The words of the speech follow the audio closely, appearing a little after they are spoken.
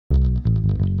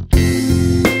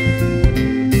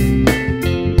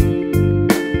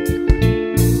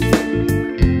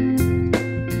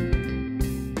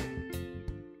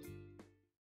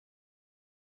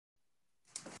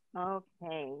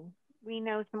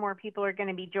know some more people are going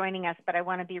to be joining us, but I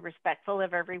want to be respectful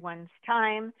of everyone's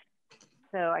time.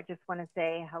 So I just want to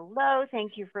say hello.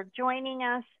 Thank you for joining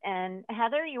us. And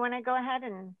Heather, you want to go ahead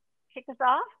and kick us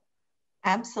off?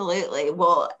 Absolutely.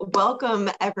 Well, welcome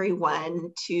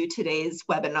everyone to today's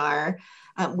webinar.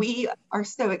 We are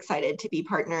so excited to be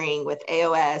partnering with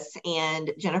AOS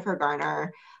and Jennifer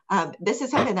Garner. This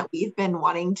is something that we've been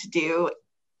wanting to do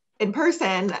in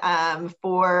person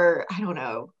for, I don't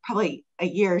know, probably a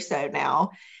year or so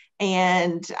now.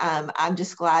 And I'm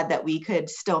just glad that we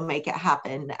could still make it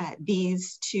happen.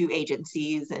 These two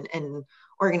agencies and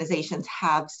organizations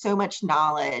have so much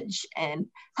knowledge and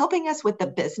helping us with the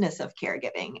business of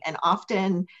caregiving. And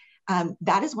often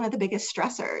that is one of the biggest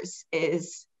stressors,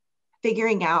 is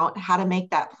figuring out how to make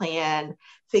that plan,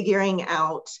 figuring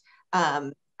out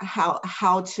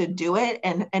how to do it,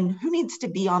 and who needs to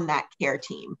be on that care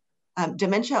team.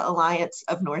 Dementia Alliance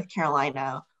of North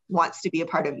Carolina wants to be a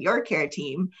part of your care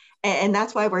team. And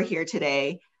that's why we're here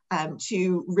today,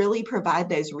 to really provide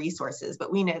those resources.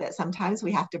 But we know that sometimes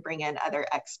we have to bring in other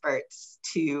experts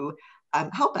to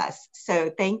help us.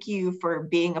 So thank you for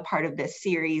being a part of this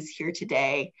series here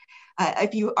today.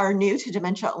 If you are new to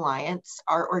Dementia Alliance,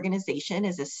 our organization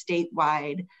is a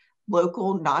statewide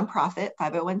local nonprofit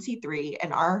 501c3,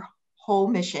 and our whole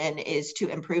mission is to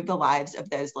improve the lives of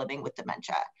those living with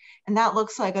dementia. And that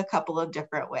looks like a couple of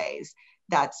different ways.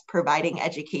 That's providing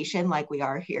education like we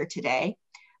are here today.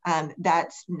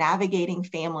 That's navigating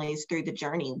families through the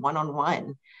journey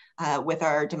one-on-one with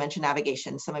our dementia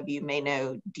navigation. Some of you may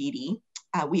know Dee Dee.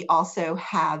 We also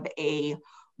have a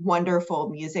wonderful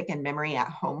music and memory at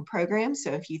home program.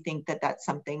 So if you think that that's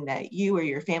something that you or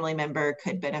your family member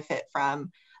could benefit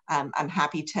from, I'm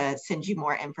happy to send you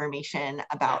more information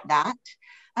about that.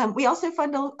 We also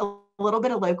fund a little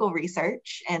bit of local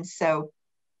research. And so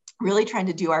really trying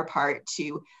to do our part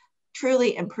to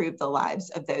truly improve the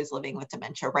lives of those living with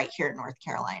dementia right here in North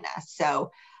Carolina. So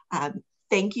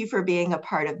thank you for being a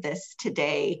part of this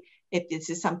today. If this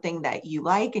is something that you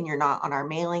like and you're not on our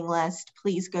mailing list,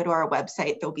 please go to our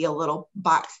website. There'll be a little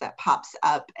box that pops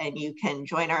up and you can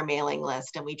join our mailing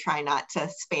list. And we try not to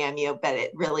spam you, but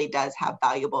it really does have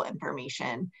valuable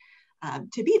information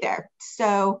to be there.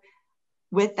 So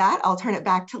with that, I'll turn it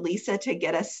back to Lisa to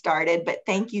get us started. But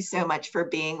thank you so much for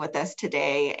being with us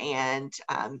today. And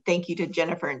thank you to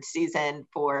Jennifer and Susan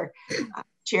for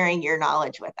sharing your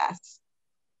knowledge with us.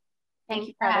 Thank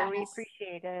you, Heather. We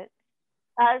appreciate it.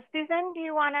 Susan, do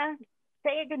you want to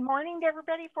say a good morning to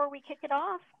everybody before we kick it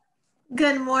off?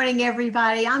 Good morning,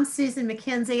 everybody. I'm Susan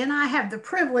McKenzie, and I have the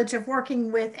privilege of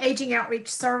working with Aging Outreach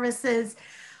Services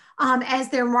as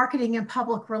their Marketing and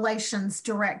Public Relations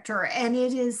Director. And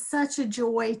it is such a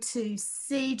joy to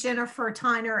see Jennifer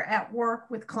Tyner at work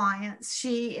with clients.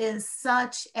 She is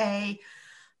such a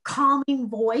calming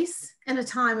voice in a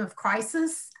time of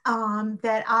crisis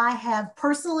that I have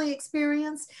personally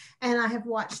experienced and I have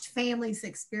watched families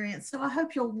experience. So I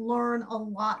hope you'll learn a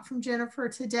lot from Jennifer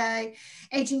today.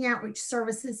 Aging Outreach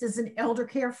Services is an elder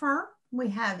care firm. We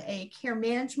have a care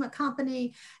management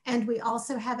company, and we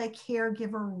also have a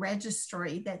caregiver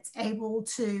registry that's able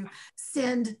to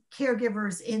send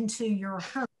caregivers into your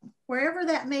home, wherever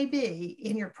that may be,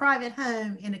 in your private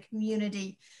home, in a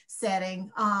community setting.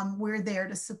 We're there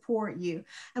to support you.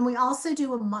 And we also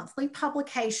do a monthly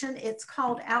publication. It's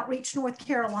called Outreach North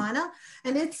Carolina,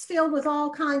 and it's filled with all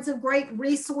kinds of great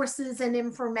resources and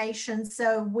information.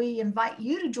 So we invite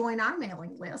you to join our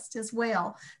mailing list as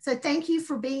well. So thank you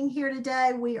for being here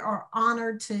today. We are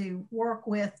honored to work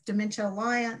with Dementia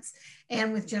Alliance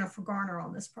and with Jennifer Garner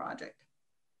on this project.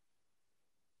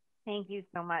 Thank you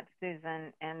so much,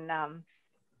 Susan. And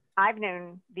I've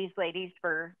known these ladies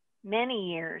for many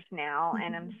years now,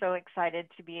 and I'm so excited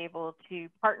to be able to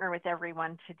partner with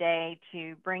everyone today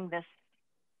to bring this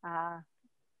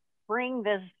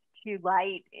to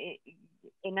light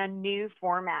in a new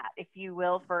format, if you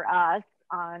will, for us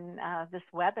on this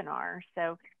webinar.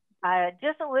 So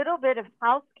just a little bit of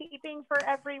housekeeping for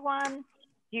everyone.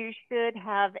 You should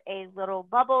have a little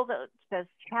bubble that says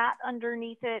chat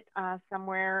underneath it,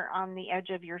 somewhere on the edge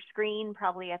of your screen,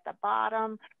 probably at the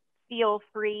bottom. Feel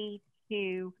free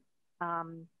to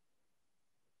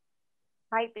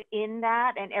type in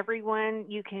that, and everyone,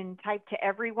 you can type to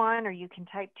everyone, or you can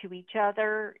type to each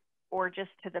other, or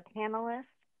just to the panelists.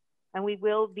 And we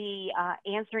will be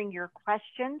answering your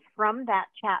questions from that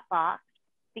chat box.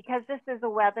 Because this is a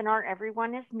webinar,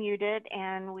 everyone is muted,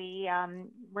 and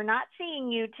we're not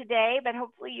seeing you today, but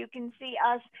hopefully you can see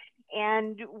us,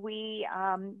 and we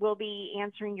will be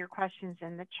answering your questions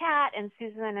in the chat, and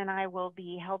Susan and I will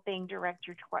be helping direct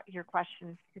your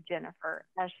questions to Jennifer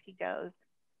as she goes.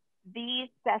 These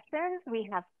sessions, we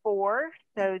have 4.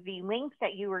 So the links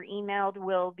that you were emailed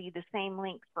will be the same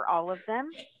link for all of them,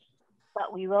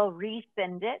 but we will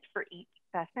resend it for each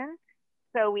session.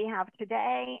 So we have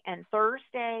today and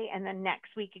Thursday, and then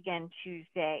next week again,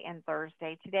 Tuesday and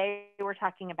Thursday. Today, we're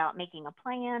talking about making a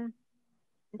plan.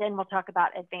 Then we'll talk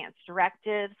about advanced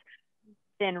directives,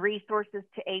 then resources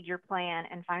to aid your plan,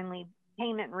 and finally,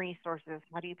 payment resources.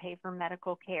 How do you pay for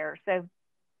medical care? So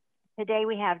today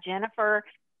we have Jennifer.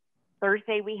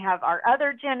 Thursday, we have our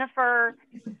other Jennifer.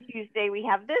 Tuesday, we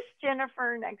have this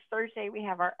Jennifer. Next Thursday, we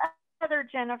have our other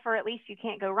Jennifer. At least you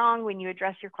can't go wrong when you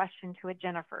address your question to a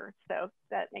Jennifer. So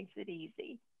that makes it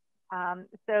easy.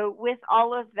 So with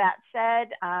all of that said,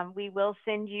 we will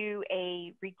send you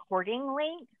a recording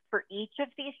link for each of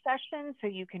these sessions so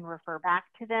you can refer back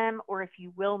to them, or if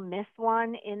you will miss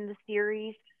one in the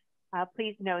series,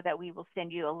 please know that we will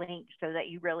send you a link so that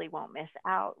you really won't miss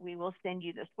out. We will send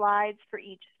you the slides for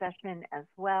each session as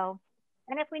well.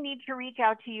 And if we need to reach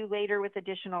out to you later with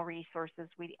additional resources,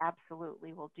 we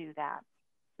absolutely will do that.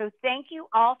 So thank you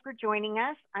all for joining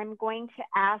us. I'm going to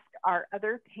ask our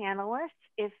other panelists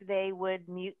if they would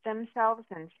mute themselves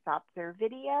and stop their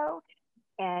video.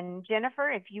 And Jennifer,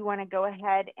 if you want to go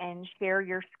ahead and share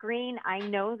your screen, I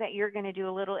know that you're going to do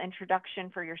a little introduction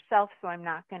for yourself, so I'm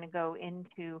not going to go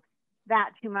into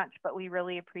that too much, but we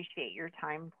really appreciate your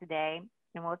time today,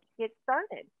 and we'll get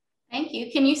started. Thank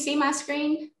you. Can you see my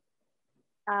screen?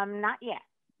 Not yet.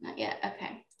 Not yet.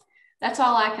 Okay. That's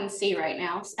all I can see right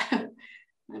now. So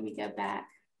let me go back.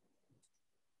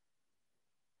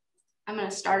 I'm going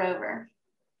to start over.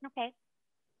 Okay.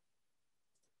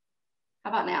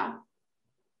 How about now?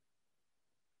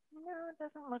 No, it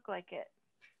doesn't look like it.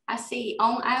 I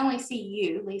only see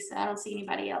you, Lisa. I don't see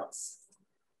anybody else.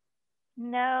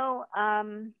 No, I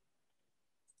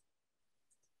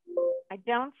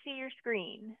don't see your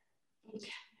screen. Okay.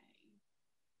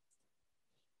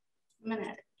 I'm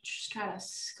gonna just try to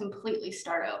completely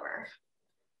start over.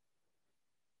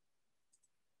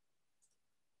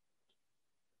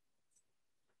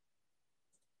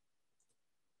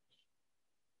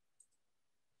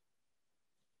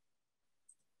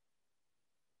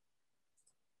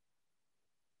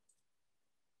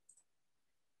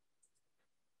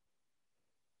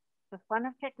 The fun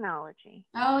of technology.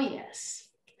 Oh, yes.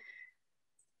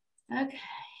 Okay.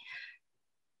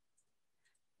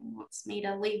 It wants me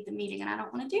to leave the meeting and I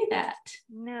don't want to do that.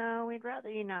 No, we'd rather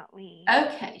you not leave.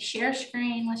 Okay, share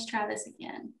screen. Let's try this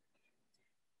again.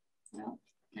 Well,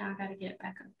 now I got to get it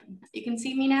back open. You can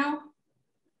see me now?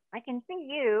 I can see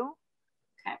you.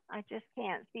 Okay. I just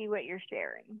can't see what you're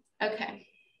sharing. Okay.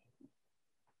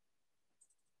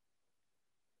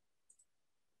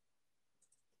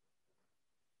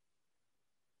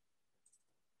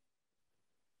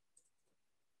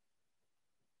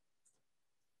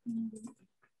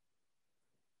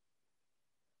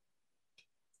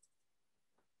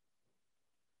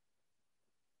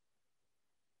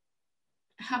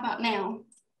 How about now?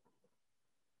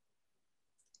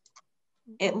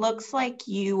 It looks like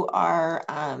you are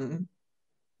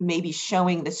maybe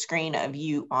showing the screen of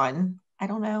you on, I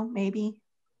don't know, maybe.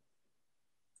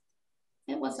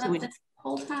 It was So up this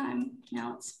whole time.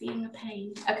 Now it's being a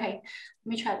pain. Okay, let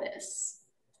me try this.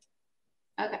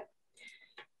 Okay.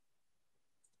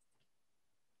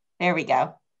 There we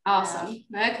go. Awesome.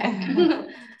 Okay.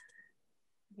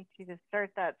 Get you to start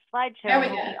that slideshow. There we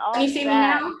go. Can you see me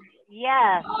now?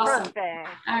 Yes, Awesome. perfect.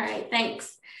 All right,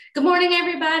 thanks. Good morning,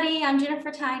 everybody. I'm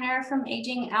Jennifer Tyner from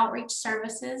Aging Outreach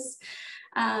Services.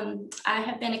 I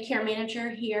have been a care manager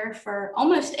here for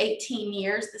almost 18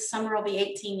 years. This summer will be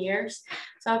 18 years.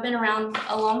 So I've been around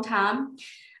a long time.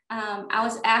 I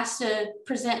was asked to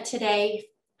present today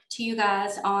to you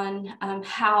guys on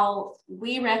how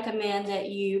we recommend that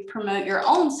you promote your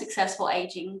own successful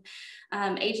aging.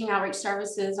 Aging Outreach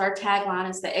Services, our tagline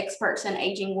is the experts in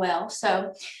aging well.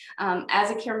 So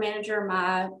as a care manager,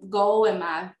 my goal and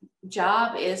my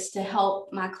job is to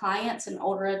help my clients and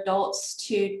older adults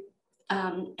to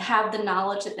have the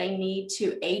knowledge that they need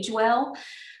to age well.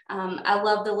 I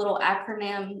love the little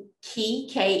acronym KEY,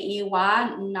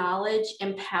 K-E-Y, knowledge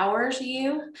empowers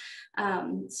you.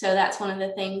 So that's one of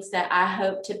the things that I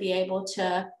hope to be able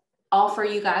to offer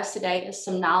you guys today is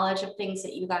some knowledge of things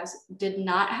that you guys did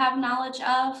not have knowledge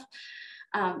of.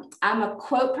 I'm a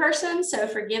quote person, so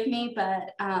forgive me,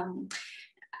 but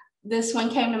This one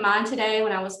came to mind today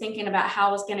when I was thinking about how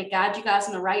I was going to guide you guys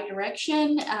in the right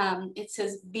direction. It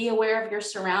says, be aware of your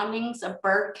surroundings. A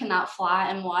bird cannot fly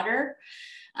in water.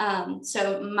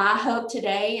 So my hope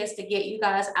today is to get you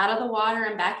guys out of the water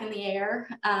and back in the air,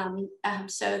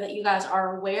 so that you guys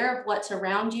are aware of what's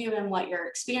around you and what you're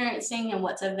experiencing and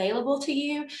what's available to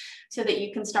you, so that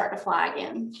you can start to fly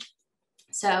again.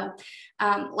 So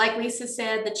like Lisa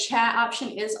said, the chat option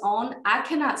is on. I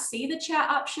cannot see the chat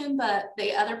option, but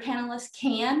the other panelists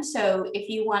can. So if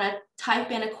you want to type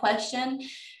in a question,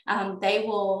 they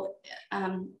will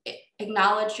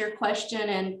acknowledge your question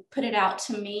and put it out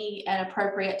to me at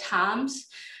appropriate times.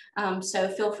 So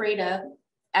feel free to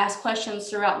ask questions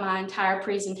throughout my entire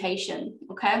presentation,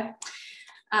 okay?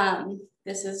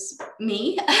 This is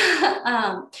me.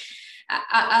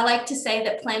 I like to say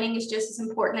that planning is just as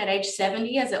important at age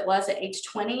 70 as it was at age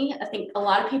 20. I think a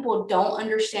lot of people don't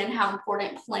understand how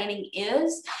important planning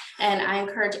is. And I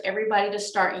encourage everybody to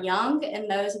start young.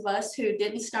 And those of us who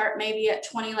didn't start maybe at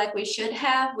 20 like we should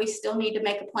have, we still need to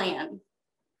make a plan.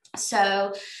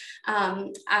 So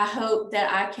I hope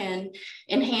that I can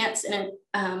enhance and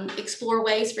explore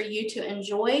ways for you to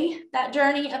enjoy that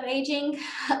journey of aging.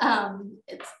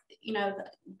 It's, you know,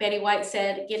 Betty White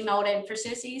said, getting old ain't for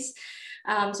sissies.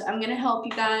 So I'm going to help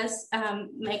you guys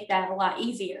make that a lot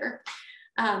easier.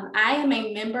 I am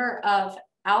a member of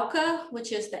ALCA,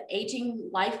 which is the Aging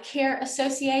Life Care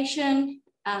Association.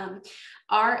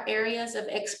 Our areas of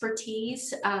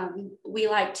expertise, we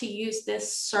like to use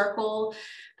this circle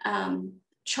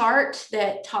chart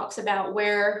that talks about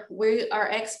where we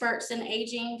are experts in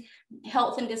aging,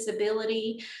 health and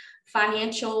disability,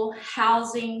 financial,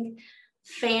 housing,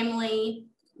 family,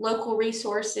 local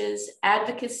resources,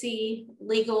 advocacy,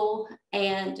 legal,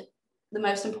 and the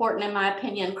most important, in my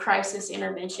opinion, crisis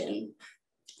intervention.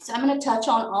 So I'm going to touch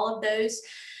on all of those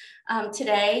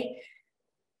today.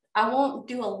 I won't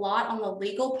do a lot on the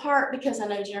legal part because I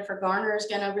know Jennifer Garner is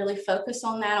going to really focus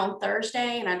on that on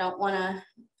Thursday, and I don't want to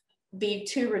be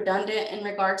too redundant in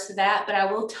regards to that, but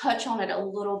I will touch on it a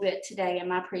little bit today in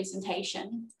my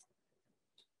presentation.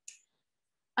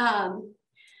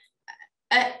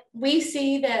 We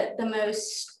see that the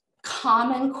most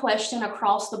common question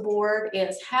across the board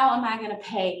is, how am I going to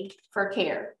pay for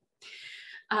care?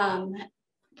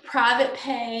 Private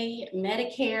pay,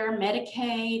 Medicare,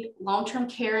 Medicaid, long-term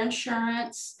care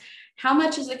insurance. How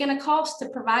much is it going to cost to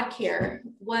provide care?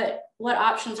 What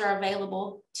options are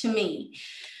available to me?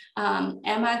 Am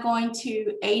I going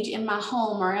to age in my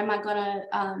home, or am I going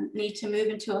to need to move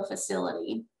into a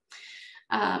facility?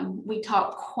 We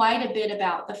talked quite a bit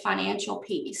about the financial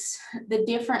piece. The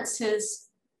differences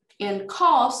in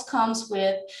cost comes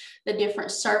with the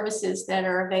different services that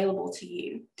are available to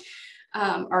you,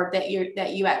 or that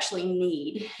you actually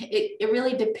need. It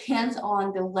really depends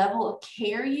on the level of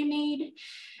care you need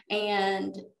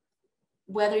and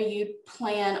whether you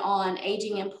plan on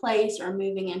aging in place or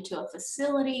moving into a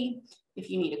facility, if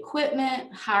you need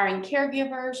equipment, hiring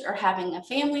caregivers, or having a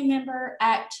family member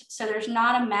act. So there's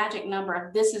not a magic number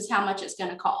of this is how much it's going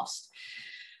to cost.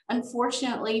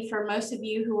 Unfortunately, for most of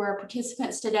you who are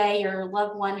participants today, your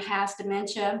loved one has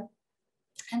dementia,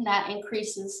 and that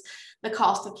increases the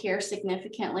cost of care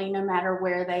significantly no matter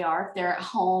where they are, if they're at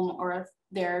home or if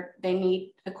they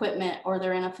need equipment or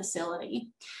they're in a facility.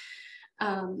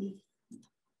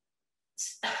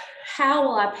 How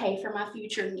will I pay for my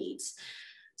future needs?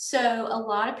 So a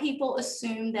lot of people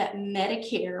assume that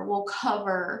Medicare will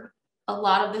cover a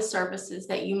lot of the services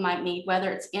that you might need,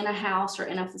 whether it's in a house or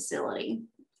in a facility.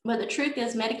 But the truth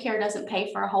is, Medicare doesn't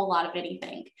pay for a whole lot of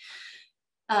anything.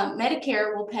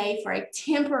 Medicare will pay for a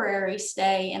temporary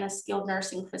stay in a skilled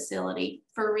nursing facility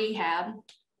for rehab.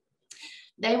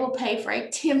 They will pay for a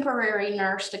temporary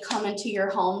nurse to come into your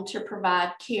home to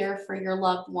provide care for your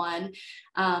loved one,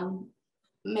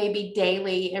 maybe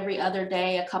daily, every other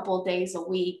day, a couple of days a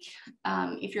week.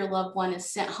 If your loved one is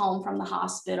sent home from the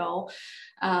hospital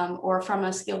or from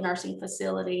a skilled nursing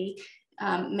facility,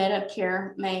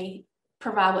 Medicare may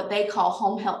provide what they call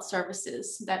home health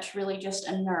services. That's really just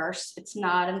a nurse. It's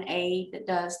not an aide that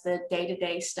does the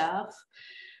day-to-day stuff.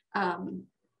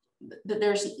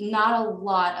 There's not a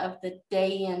lot of the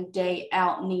day in, day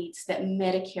out needs that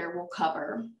Medicare will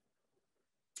cover.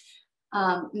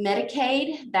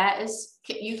 Medicaid, that is,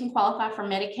 you can qualify for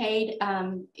Medicaid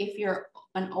if you're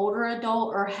an older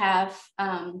adult or have,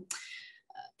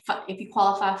 if you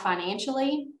qualify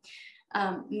financially.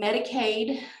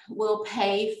 Medicaid will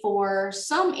pay for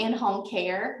some in-home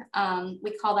care.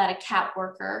 We call that a CAP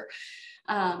worker.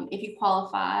 If you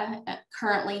qualify.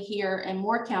 Currently here in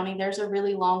Moore County, there's a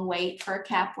really long wait for a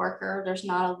CAP worker. There's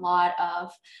not a lot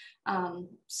of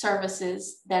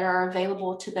services that are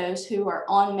available to those who are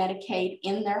on Medicaid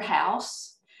in their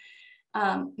house.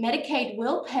 Medicaid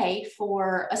will pay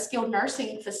for a skilled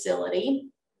nursing facility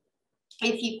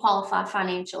if you qualify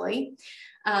financially.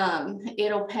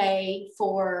 It'll pay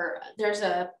for, there's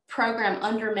a program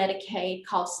under Medicaid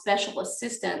called Special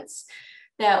Assistance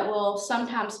that will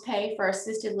sometimes pay for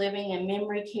assisted living and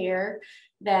memory care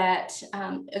that,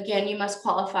 again, you must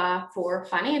qualify for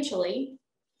financially.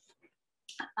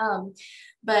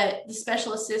 But the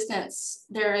special assistance,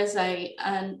 there is a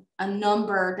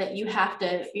number that you have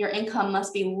to, your income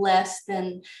must be less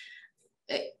than,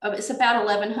 it's about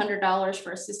 $1,100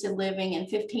 for assisted living and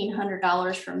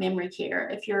 $1,500 for memory care.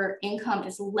 If your income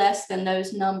is less than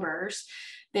those numbers,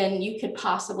 then you could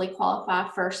possibly qualify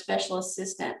for special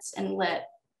assistance and let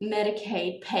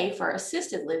Medicaid pay for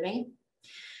assisted living.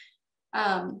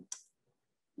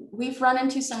 We've run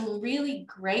into some really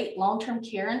great long-term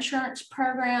care insurance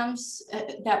programs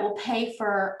that will pay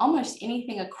for almost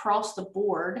anything across the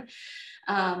board.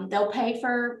 They'll pay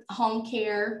for home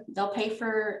care, they'll pay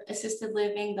for assisted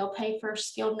living, they'll pay for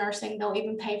skilled nursing, they'll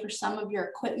even pay for some of your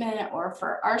equipment or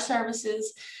for our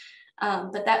services.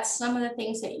 But that's some of the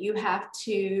things that you have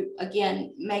to,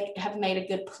 again, have made a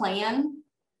good plan.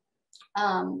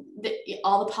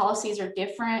 All the policies are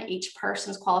different. Each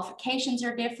person's qualifications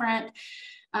are different.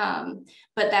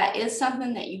 But that is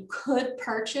something that you could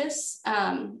purchase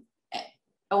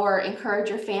or encourage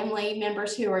your family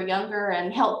members who are younger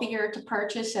and healthier to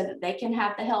purchase so that they can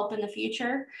have the help in the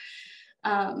future.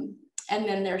 And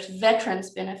then there's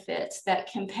veterans benefits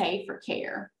that can pay for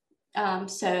care.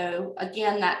 So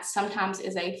again, that sometimes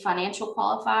is a financial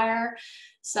qualifier.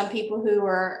 Some people who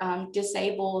are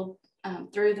disabled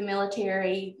through the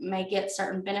military may get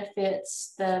certain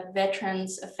benefits. The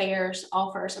Veterans Affairs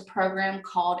offers a program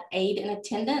called Aid in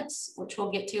Attendance, which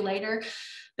we'll get to later,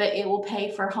 but it will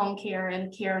pay for home care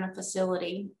and care in a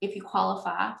facility if you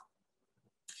qualify.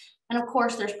 And of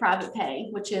course, there's private pay,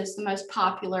 which is the most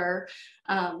popular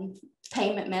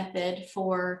payment method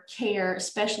for care,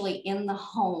 especially in the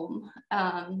home,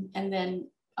 and then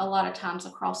a lot of times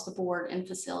across the board in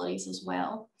facilities as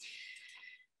well.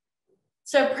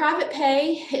 So private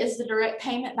pay is the direct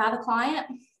payment by the client.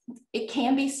 It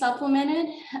can be supplemented,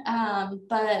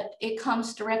 but it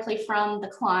comes directly from the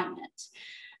client.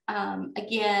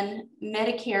 Again,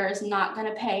 Medicare is not going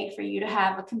to pay for you to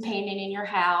have a companion in your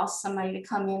house, somebody to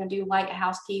come in and do light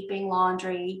housekeeping,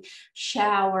 laundry,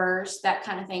 showers, that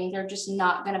kind of thing. They're just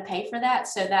not going to pay for that.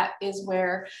 So that is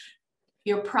where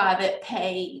your private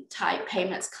pay type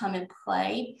payments come in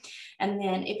play. And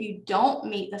then if you don't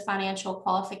meet the financial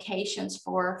qualifications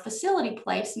for facility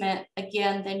placement,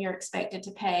 again, then you're expected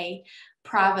to pay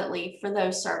privately for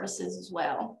those services as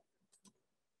well.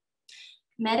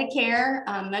 Medicare,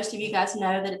 most of you guys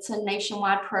know that it's a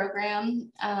nationwide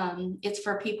program. It's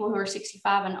for people who are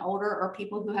 65 and older or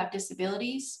people who have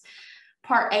disabilities.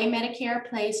 Part A Medicare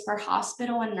pays for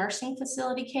hospital and nursing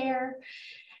facility care.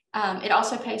 It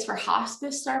also pays for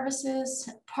hospice services.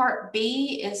 Part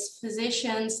B is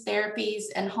physicians, therapies,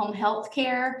 and home health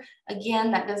care. Again,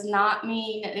 that does not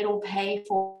mean it'll pay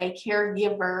for a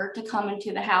caregiver to come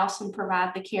into the house and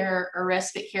provide the care or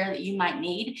respite care that you might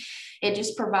need. It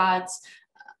just provides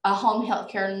a home health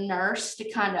care nurse to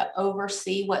kind of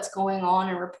oversee what's going on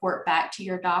and report back to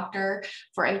your doctor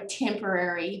for a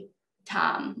temporary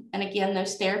time. And again,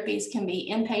 those therapies can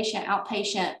be inpatient,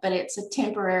 outpatient, but it's a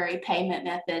temporary payment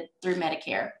method through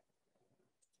Medicare.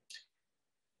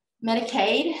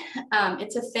 Medicaid,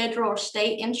 it's a federal or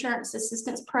state insurance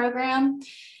assistance program.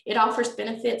 It offers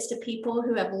benefits to people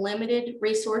who have limited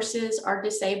resources, are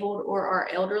disabled, or are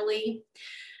elderly.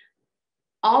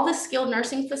 All the skilled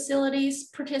nursing facilities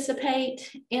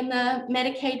participate in the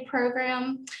Medicaid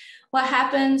program. What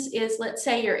happens is, let's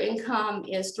say your income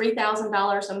is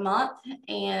 $3,000 a month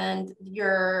and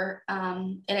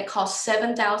it costs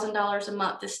 $7,000 a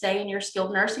month to stay in your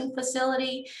skilled nursing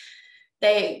facility.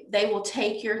 They will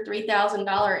take your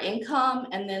 $3,000 income,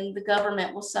 and then the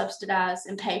government will subsidize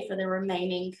and pay for the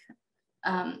remaining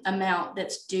amount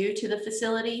that's due to the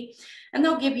facility. And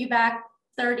they'll give you back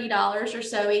 $30 or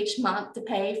so each month to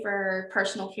pay for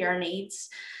personal care needs.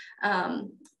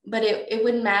 But it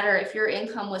wouldn't matter if your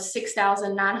income was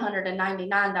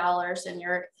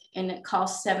 $6,999 and it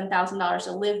costs $7,000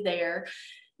 to live there.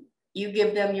 You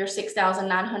give them your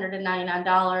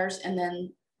 $6,999, and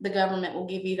then the government will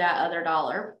give you that other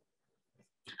dollar.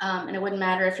 And it wouldn't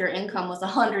matter if your income was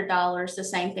 $100, the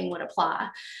same thing would apply.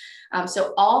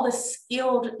 So all the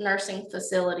skilled nursing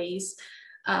facilities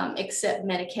accept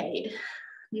Medicaid.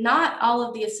 Not all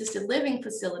of the assisted living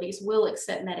facilities will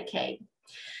accept Medicaid.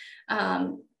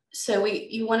 So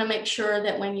you want to make sure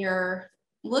that when you're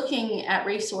looking at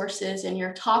resources and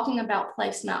you're talking about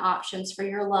placement options for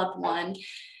your loved one,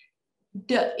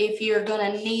 if you're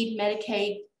going to need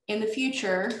Medicaid in the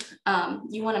future,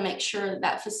 you want to make sure that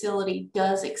that facility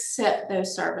does accept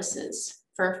those services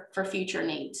for future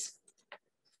needs.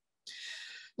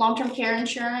 Long-term care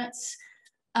insurance,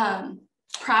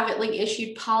 privately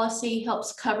issued policy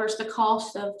covers the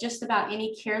cost of just about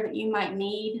any care that you might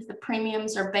need. The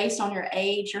premiums are based on your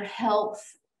age, your health,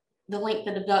 the length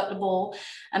of deductible,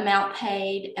 amount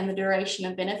paid, and the duration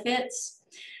of benefits.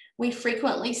 We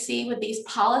frequently see with these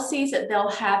policies that they'll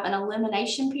have an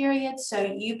elimination period. So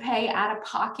you pay out of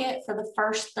pocket for the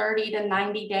first 30 to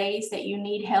 90 days that you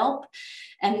need help.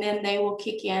 And then they will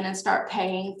kick in and start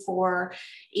paying for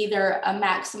either a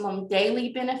maximum daily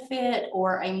benefit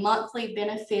or a monthly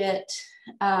benefit,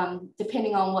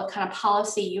 depending on what kind of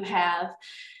policy you have.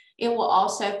 It will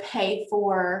also pay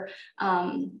for,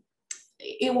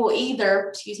 it will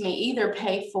either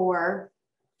pay for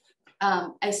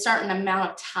a certain amount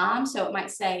of time. So it might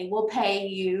say, we'll pay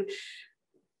you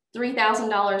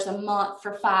 $3,000 a month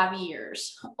for 5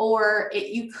 years, or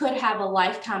you could have a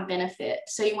lifetime benefit.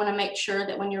 So you want to make sure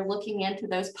that when you're looking into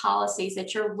those policies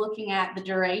that you're looking at the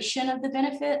duration of the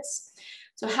benefits.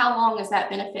 So how long is that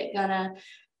benefit going to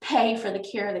pay for the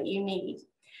care that you need?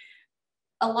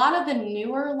 A lot of the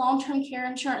newer long-term care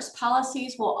insurance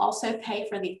policies will also pay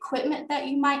for the equipment that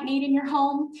you might need in your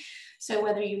home. So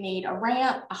whether you need a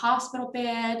ramp, a hospital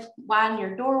bed, widen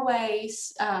your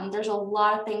doorways, there's a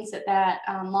lot of things that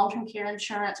long-term care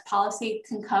insurance policy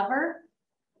can cover.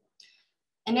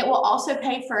 And it will also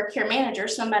pay for a care manager,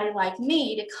 somebody like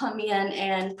me, to come in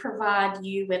and provide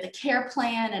you with a care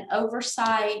plan and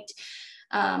oversight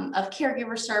of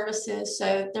caregiver services.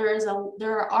 So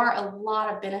there are a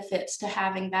lot of benefits to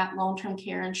having that long-term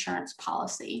care insurance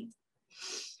policy.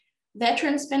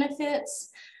 Veterans benefits,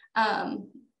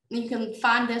 you can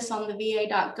find this on the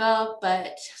va.gov,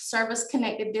 but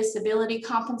service-connected disability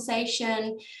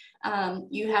compensation,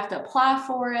 you have to apply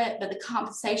for it, but the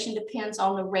compensation depends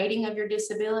on the rating of your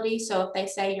disability. So if they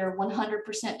say you're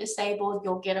 100% disabled,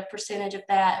 you'll get a percentage of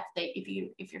that.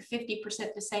 If you're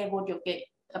 50% disabled, you'll get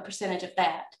a percentage of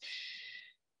that.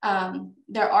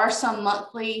 There are some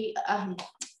monthly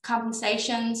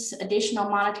compensations, additional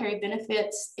monetary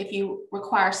benefits if you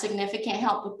require significant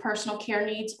help with personal care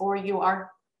needs or you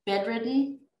are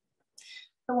bedridden.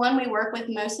 The one we work with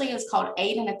mostly is called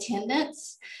Aid and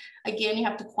Attendance. Again, you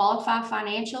have to qualify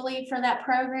financially for that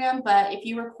program, but if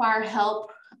you require help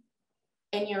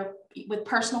and you're with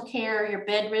personal care, you're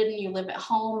bedridden, you live at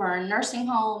home or a nursing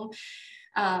home,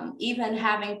 even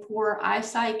having poor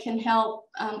eyesight can help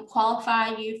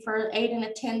qualify you for aid and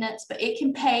attendance, but it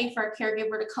can pay for a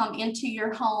caregiver to come into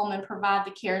your home and provide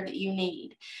the care that you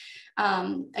need.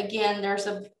 Again, there's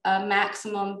a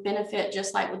maximum benefit,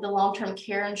 just like with the long-term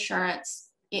care insurance.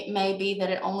 It may be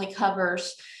that it only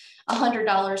covers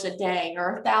 $100 a day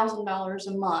or $1,000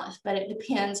 a month, but it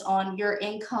depends on your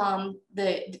income,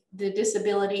 the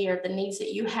disability or the needs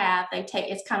that you have.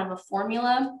 It's kind of a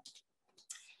formula.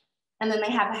 And then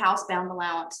they have a housebound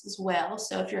allowance as well.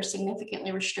 So if you're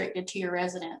significantly restricted to your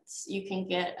residence, you can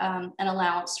get an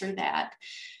allowance through that.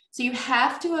 So you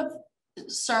have to have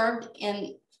served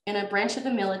in a branch of the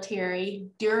military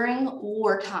during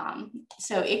wartime.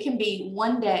 So it can be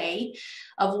 1 day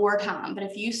of wartime, but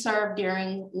if you serve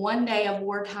during 1 day of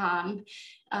wartime,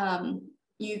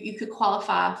 you could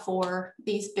qualify for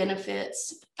these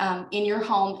benefits in your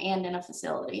home and in a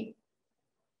facility.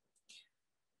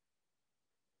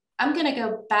 I'm going to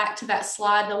go back to that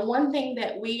slide. The one thing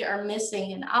that we are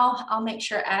missing, and I'll make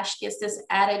sure Ash gets this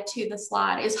added to the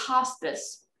slide, is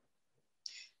hospice.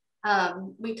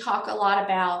 We talk a lot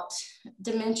about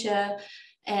dementia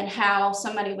and how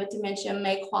somebody with dementia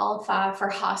may qualify for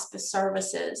hospice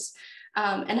services.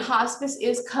 And hospice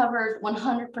is covered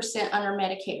 100% under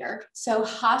Medicare. So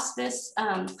hospice,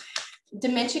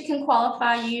 dementia can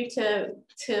qualify you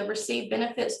to receive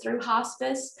benefits through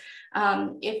hospice.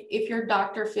 If your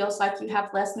doctor feels like you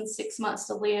have less than 6 months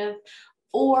to live,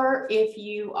 or if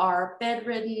you are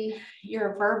bedridden,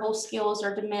 your verbal skills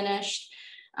are diminished.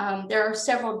 There are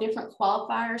several different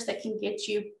qualifiers that can get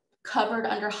you covered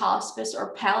under hospice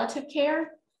or palliative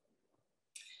care.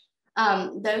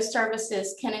 Those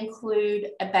services can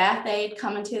include a bath aide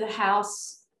coming to the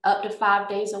house up to 5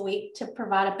 days a week to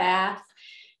provide a bath,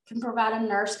 can provide a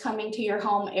nurse coming to your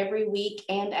home every week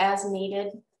and as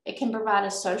needed. It can provide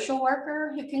a social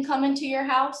worker who can come into your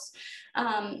house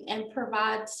and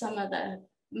provide some of the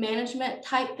management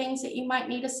type things that you might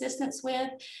need assistance with.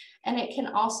 And it can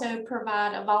also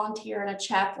provide a volunteer and a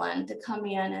chaplain to come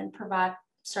in and provide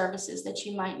services that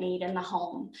you might need in the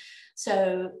home.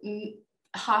 So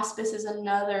hospice is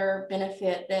another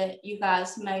benefit that you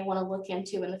guys may want to look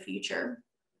into in the future.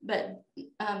 But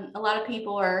a lot of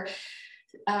people are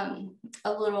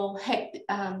a little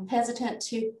hesitant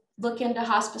to look into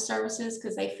hospice services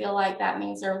because they feel like that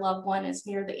means their loved one is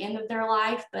near the end of their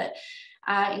life. But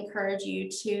I encourage you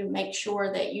to make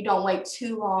sure that you don't wait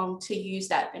too long to use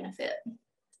that benefit.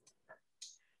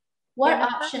 What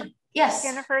option? Yes.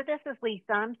 Jennifer, this is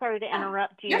Lisa. I'm sorry to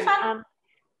interrupt you. You're fine.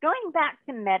 Going back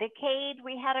to Medicaid,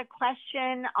 we had a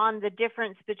question on the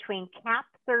difference between CAP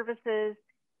services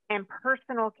and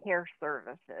personal care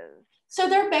services. So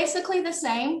they're basically the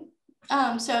same.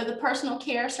 So the personal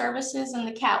care services and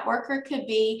the CAP worker could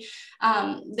be,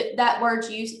 that word's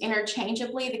used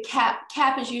interchangeably. The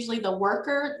CAP is usually the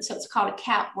worker, so it's called a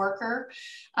CAP worker.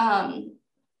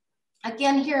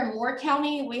 Again, here in Moore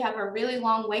County, we have a really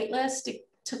long wait list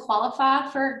to qualify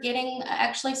for getting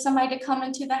actually somebody to come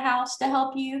into the house to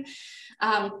help you.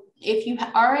 If you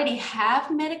already have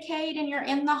Medicaid and you're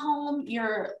in the home,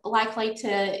 you're likely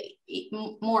to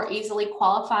more easily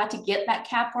qualify to get that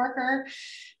CAP worker.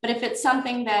 But if it's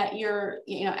something that you're,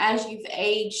 as you've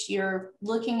aged, you're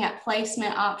looking at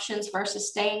placement options versus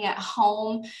staying at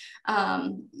home,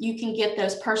 you can get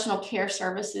those personal care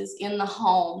services in the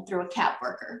home through a CAP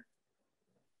worker.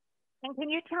 And can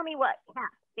you tell me what CAP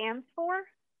stands for?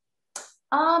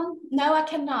 No, I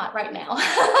cannot right now.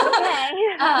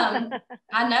 Okay.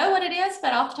 I know what it is,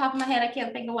 but off the top of my head, I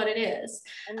can't think of what it is.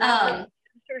 And I'm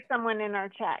sure someone in our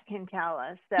chat can tell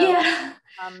us. So yeah.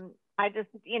 I just,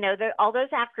 all those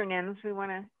acronyms, we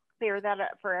want to clear that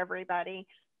up for everybody.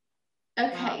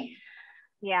 Okay.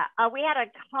 Yeah. We had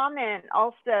a comment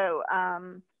also.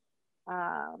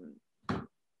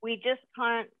 We just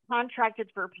contracted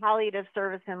for palliative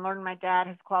service and learned my dad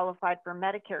has qualified for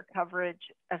Medicare coverage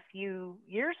a few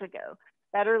years ago.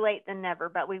 Better late than never,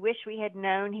 but we wish we had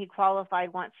known he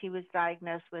qualified once he was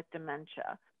diagnosed with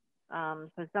dementia.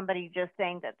 So somebody just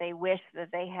saying that they wish that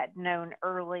they had known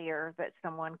earlier that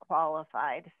someone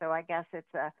qualified. So I guess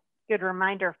it's a good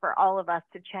reminder for all of us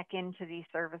to check into these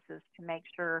services to make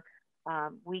sure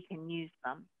we can use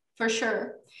them. For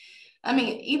sure. I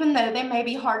mean, even though they may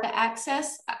be hard to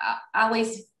access, I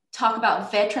always talk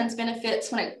about veterans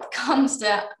benefits when it comes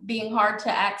to being hard to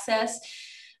access.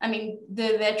 I mean,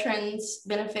 the veterans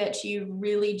benefits, you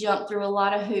really jump through a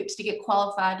lot of hoops to get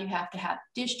qualified. You have to have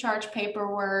discharge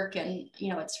paperwork and,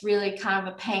 it's really kind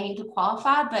of a pain to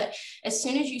qualify. But as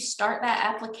soon as you start that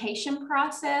application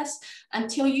process,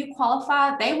 until you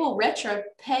qualify, they will retro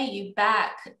pay you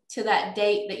back to that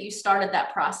date that you started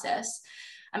that process.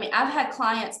 I mean, I've had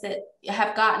clients that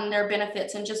have gotten their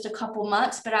benefits in just a couple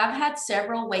months, but I've had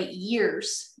several wait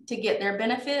years to get their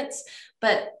benefits,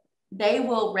 but they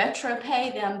will retro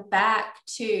pay them back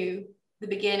to the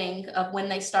beginning of when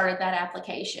they started that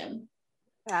application.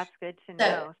 That's good to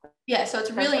know. Yeah, so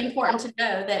it's really important to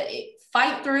know that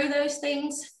fight through those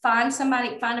things, find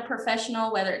a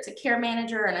professional, whether it's a care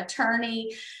manager, an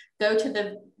attorney, go to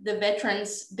the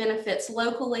veterans benefits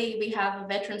locally. We have a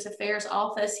Veterans Affairs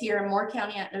office here in Moore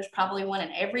County. There's probably one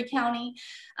in every county,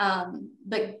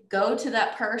 but go to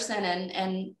that person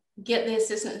and get the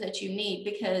assistance that you need,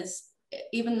 because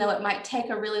even though it might take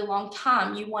a really long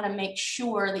time, you want to make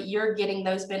sure that you're getting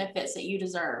those benefits that you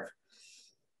deserve.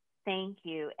 Thank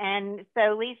you. And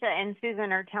so Lisa and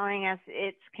Susan are telling us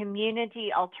it's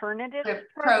Community Alternatives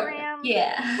Program,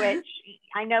 yeah, which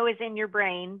I know is in your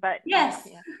brain, but yes,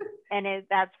 and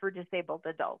that's for disabled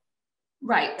adults.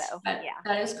 Right. So,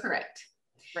 that is correct.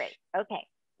 Great. Okay.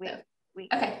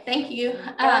 Okay. Thank you. Go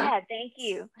ahead. Thank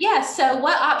you. Yeah. So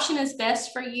what option is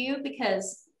best for you?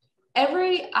 Because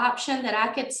every option that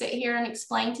I could sit here and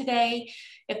explain today,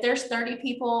 if there's 30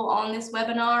 people on this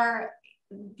webinar,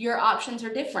 your options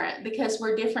are different because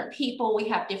we're different people. We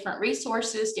have different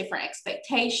resources, different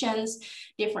expectations,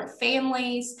 different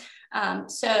families.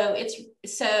 So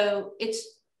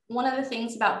it's one of the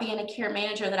things about being a care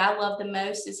manager that I love the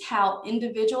most is how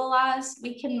individualized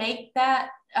we can make that,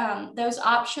 those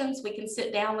options. We can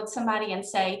sit down with somebody and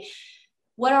say,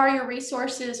 what are your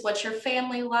resources? What's your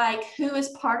family like? Who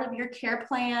is part of your care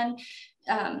plan?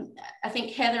 I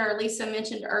think Heather or Lisa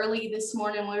mentioned early this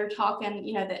morning, we were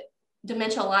talking, that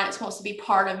Dementia Alliance wants to be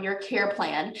part of your care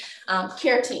plan,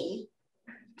 care team.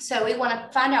 So we want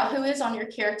to find out who is on your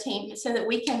care team so that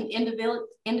we can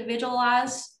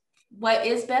individualize what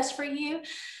is best for you.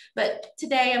 But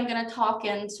today I'm going to talk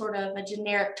in sort of a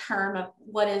generic term of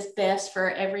what is best for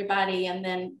everybody, and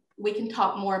then we can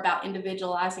talk more about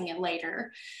individualizing it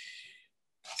later.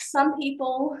 Some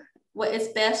people, what is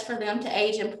best for them to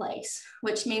age in place,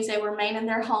 which means they remain in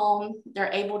their home,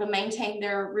 they're able to maintain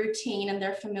their routine and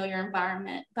their familiar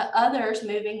environment. But others,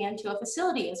 moving into a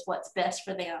facility is what's best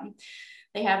for them.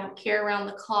 They have care around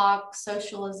the clock,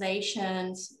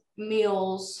 socializations,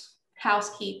 meals,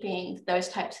 housekeeping, those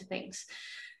types of things.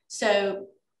 So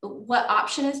what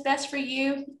option is best for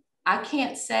you? I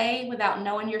can't say without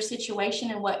knowing your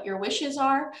situation and what your wishes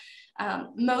are.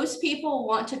 Most people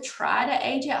want to try to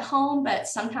age at home, but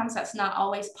sometimes that's not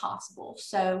always possible.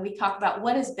 So we talk about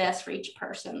what is best for each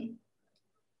person.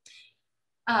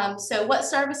 So what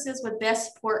services would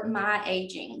best support my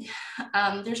aging?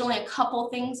 There's only a couple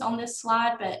things on this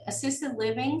slide, but assisted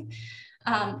living,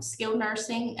 skilled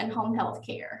nursing, and home health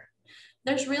care.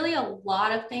 There's really a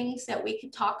lot of things that we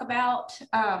could talk about.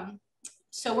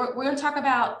 So we're going to talk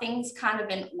about things kind of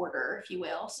in order, if you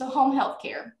will. So home health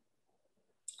care.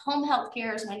 Home health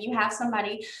care is when you have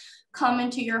somebody come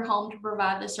into your home to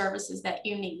provide the services that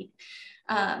you need.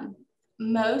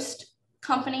 Most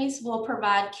companies will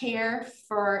provide care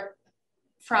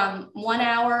from 1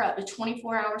 hour up to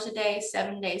 24 hours a day,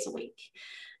 7 days a week.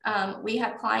 We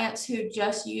have clients who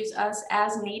just use us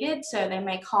as needed. So they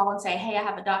may call and say, hey, I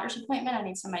have a doctor's appointment. I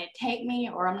need somebody to take me,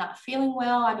 or I'm not feeling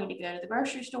well. I need to go to the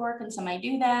grocery store. Can somebody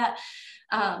do that?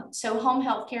 So home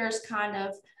health care is kind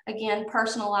of, again,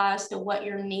 personalized to what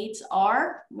your needs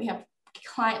are. We have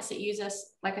clients that use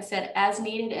us, like I said, as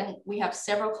needed, and we have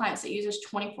several clients that use us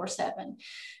 24/7.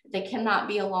 They cannot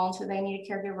be alone, so they need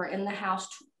a caregiver in the house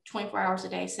 24 hours a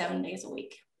day, 7 days a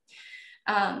week.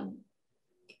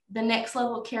 The next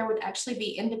level of care would actually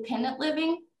be independent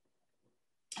living.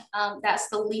 That's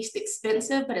the least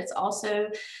expensive, but it's also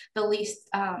the least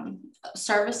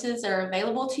services that are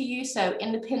available to you. So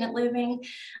independent living,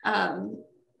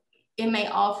 it may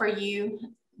offer you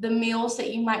the meals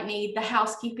that you might need, the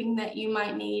housekeeping that you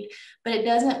might need, but it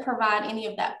doesn't provide any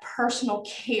of that personal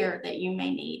care that you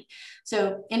may need.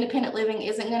 So independent living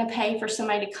isn't going to pay for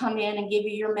somebody to come in and give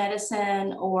you your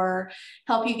medicine or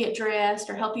help you get dressed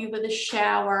or help you with a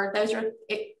shower. Those are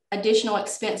additional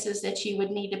expenses that you would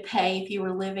need to pay if you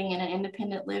were living in an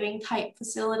independent living type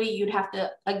facility. You'd have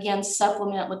to, again,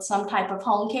 supplement with some type of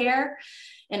home care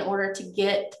in order to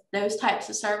get those types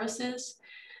of services.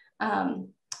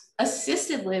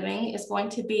 Assisted living is going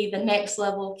to be the next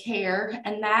level of care,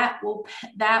 and that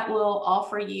will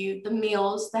offer you the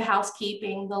meals, the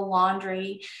housekeeping, the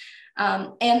laundry,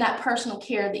 and that personal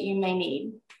care that you may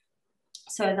need.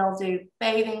 So they'll do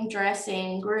bathing,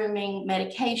 dressing, grooming,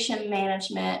 medication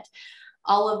management.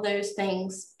 All of those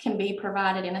things can be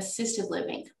provided in assisted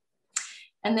living.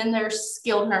 And then there's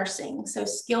skilled nursing. So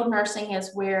skilled nursing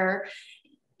is where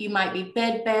you might be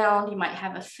bed bound, you might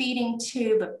have a feeding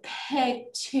tube, a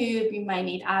PEG tube, you might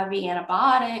need IV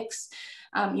antibiotics,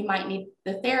 you might need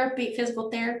the therapy,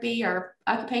 physical therapy or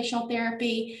occupational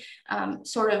therapy,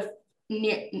 sort of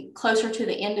closer to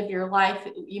the end of your life,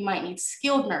 you might need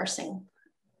skilled nursing.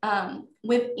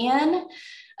 Within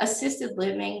assisted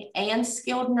living and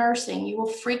skilled nursing, you will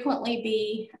frequently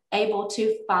be able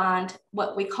to find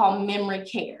what we call memory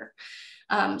care.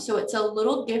 So it's a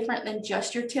little different than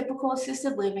just your typical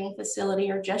assisted living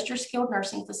facility or just your skilled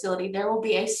nursing facility. There will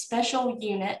be a special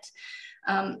unit.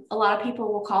 A lot of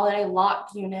people will call it a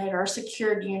locked unit or a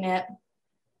secured unit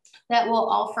that will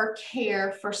offer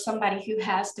care for somebody who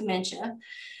has dementia.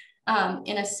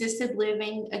 In assisted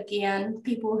living, again,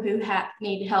 people who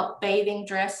need help bathing,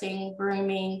 dressing,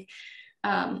 grooming,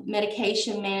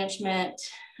 medication management,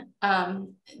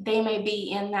 they may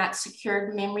be in that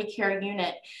secured memory care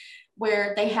unit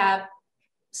where they have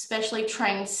specially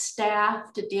trained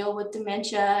staff to deal with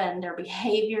dementia and their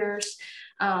behaviors.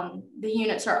 The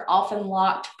units are often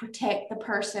locked to protect the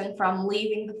person from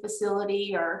leaving the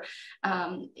facility or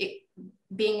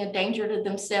being a danger to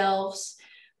themselves.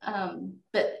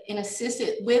 But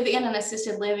within an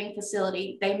assisted living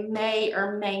facility, they may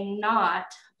or may not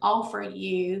offer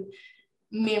you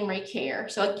memory care.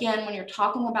 So again, when you're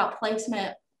talking about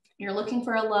placement, you're looking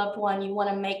for a loved one, you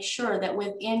want to make sure that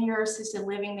within your assisted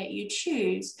living that you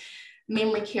choose,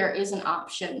 memory care is an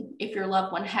option if your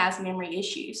loved one has memory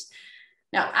issues.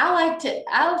 Now,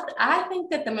 I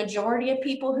think that the majority of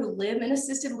people who live in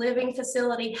assisted living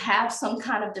facility have some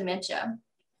kind of dementia.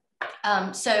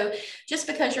 So just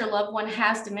because your loved one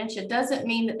has dementia doesn't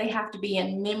mean that they have to be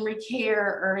in memory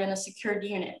care or in a secured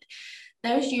unit.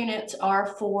 Those units are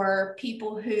for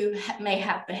people who may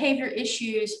have behavior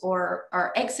issues or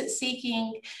are exit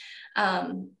seeking,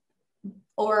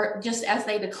 or just as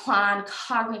they decline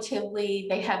cognitively,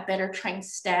 they have better trained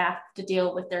staff to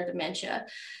deal with their dementia.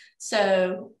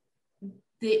 So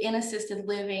in assisted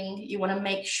living, you want to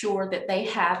make sure that they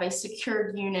have a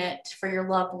secured unit for your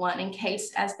loved one in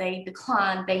case as they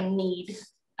decline, they need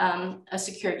a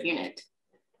secured unit.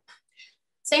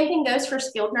 Same thing goes for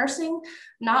skilled nursing.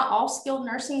 Not all skilled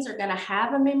nursings are going to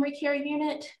have a memory care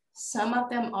unit. Some of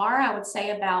them are. I would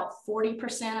say about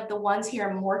 40% of the ones here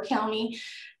in Moore County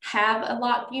have a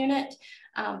locked unit,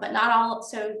 but not all.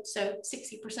 So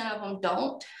 60% of them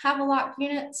don't have a locked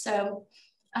unit. So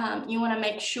you want to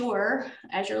make sure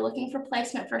as you're looking for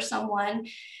placement for someone,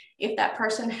 if that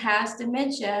person has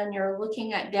dementia and you're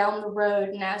looking at down the road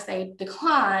and as they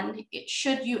decline,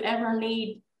 should you ever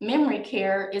need memory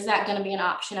care, is that going to be an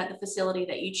option at the facility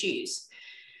that you choose?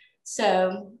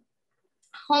 So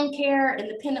home care,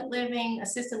 independent living,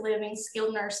 assisted living,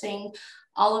 skilled nursing,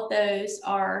 all of those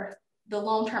are the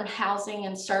long-term housing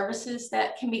and services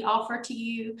that can be offered to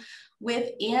you.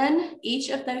 Within each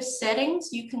of those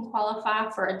settings, you can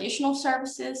qualify for additional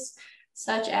services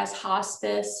such as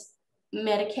hospice,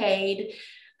 Medicaid,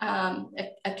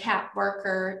 a CAP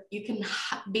worker. You can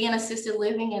be in assisted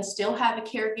living and still have a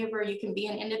caregiver. You can be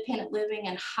in independent living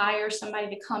and hire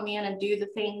somebody to come in and do the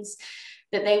things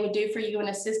that they would do for you in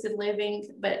assisted living,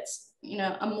 but you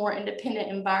know, a more independent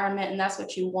environment, and that's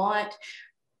what you want.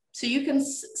 So you can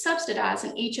subsidize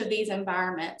in each of these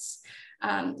environments.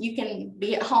 You can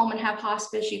be at home and have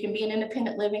hospice. You can be in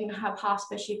independent living and have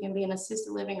hospice. You can be in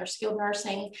assisted living or skilled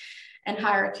nursing and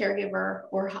hire a caregiver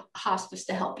or hospice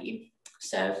to help you.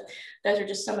 So those are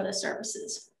just some of the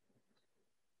services.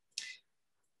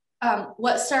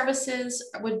 What services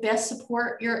would best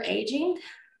support your aging?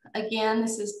 Again,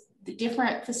 this is the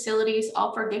different facilities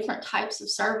offer different types of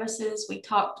services. We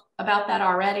talked about that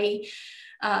already.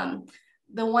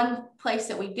 The one place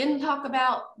that we didn't talk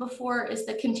about before is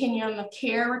the Continuum of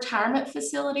Care Retirement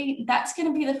Facility. That's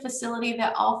going to be the facility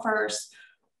that offers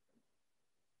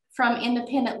from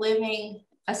independent living,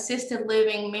 assisted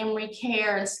living, memory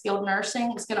care, and skilled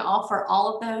nursing. It's going to offer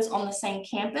all of those on the same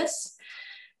campus.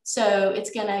 So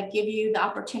it's going to give you the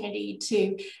opportunity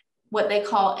to what they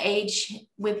call age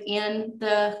within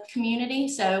the community.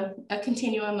 So a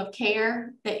continuum of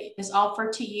care that is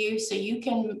offered to you so you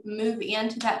can move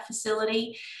into that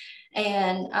facility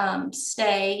and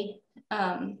stay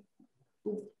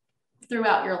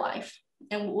throughout your life.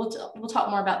 And we'll talk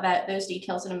more about those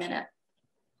details in a minute.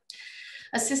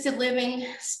 Assisted living,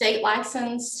 state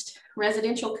licensed,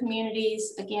 residential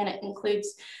communities. Again, it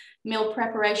includes meal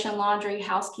preparation, laundry,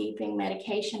 housekeeping,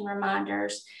 medication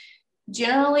reminders.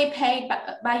 Generally paid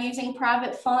by using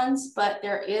private funds, but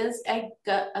there is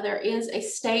a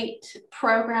state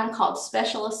program called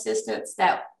Special Assistance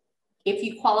that, if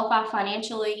you qualify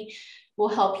financially, will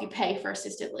help you pay for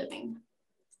assisted living.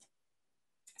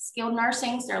 Skilled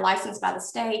nursings, they're licensed by the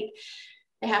state.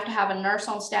 They have to have a nurse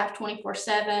on staff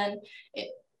 24/7.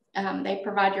 They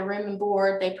provide your room and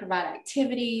board. They provide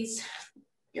activities,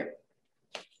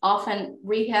 often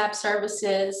rehab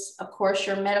services, of course,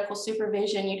 your medical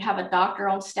supervision. You'd have a doctor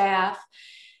on staff,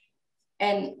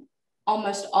 and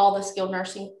almost all the skilled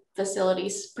nursing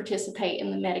facilities participate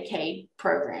in the Medicaid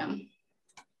program.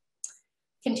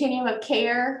 Continuum of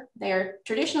care, they're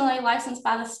traditionally licensed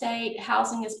by the state.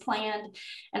 Housing is planned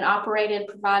and operated,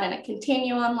 providing a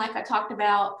continuum, like I talked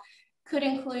about, could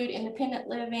include independent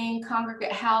living,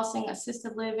 congregate housing,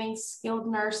 assisted living, skilled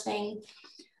nursing.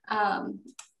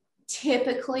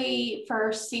 Typically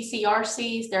for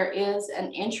CCRCs, there is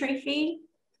an entry fee.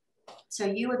 So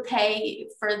you would pay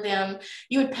for them,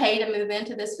 you would pay to move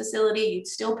into this facility. You'd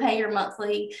still pay your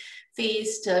monthly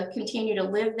fees to continue to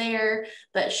live there.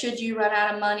 But should you run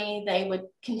out of money, they would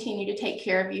continue to take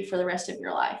care of you for the rest of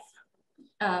your life.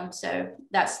 So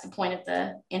that's the point of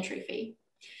the entry fee.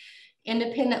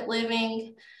 Independent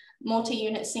living,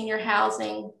 multi-unit senior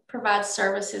housing provides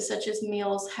services such as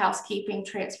meals, housekeeping,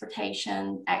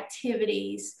 transportation,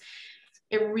 activities.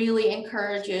 It really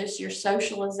encourages your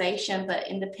socialization, but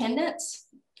independence.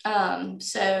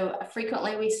 So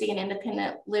frequently we see in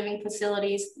independent living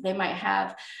facilities, they might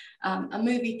have a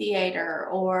movie theater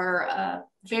or a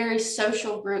very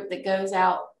social group that goes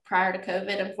out prior to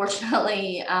COVID,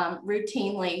 unfortunately,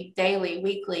 routinely, daily,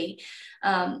 weekly.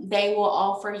 They will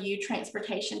offer you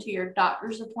transportation to your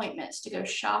doctor's appointments, to go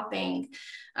shopping.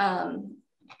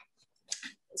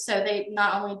 So they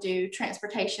not only do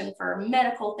transportation for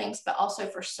medical things, but also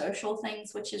for social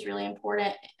things, which is really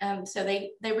important. So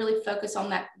they really focus on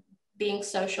that, being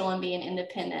social and being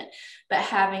independent, but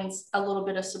having a little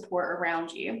bit of support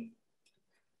around you.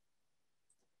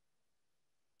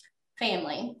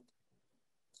 Family.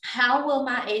 How will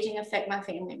my aging affect my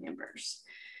family members?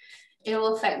 It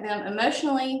will affect them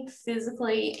emotionally,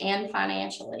 physically, and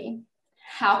financially.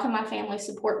 How can my family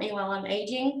support me while I'm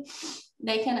aging?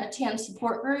 They can attend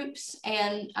support groups,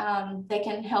 and they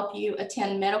can help you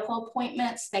attend medical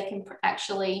appointments. They can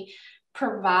actually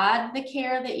provide the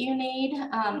care that you need.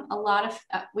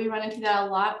 We run into that a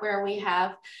lot where we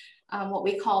have what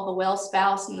we call the well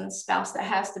spouse and the spouse that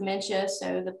has dementia.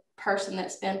 So the person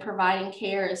that's been providing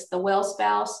care is the well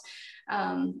spouse.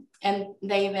 And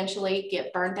they eventually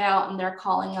get burned out and they're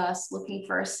calling us looking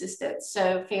for assistance.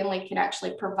 So family can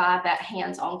actually provide that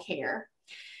hands-on care.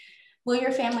 Will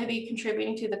your family be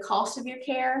contributing to the cost of your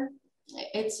care?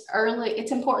 It's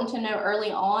important to know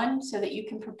early on so that you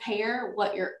can prepare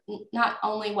not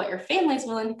only what your family is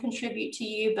willing to contribute to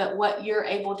you, but what you're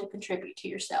able to contribute to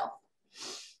yourself.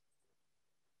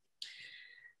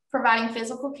 Providing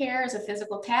physical care is a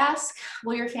physical task.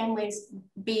 Will your families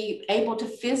be able to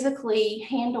physically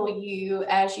handle you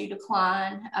as you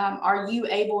decline? Are you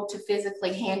able to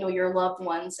physically handle your loved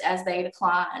ones as they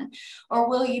decline? Or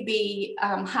will you be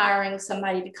hiring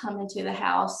somebody to come into the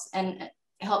house and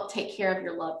help take care of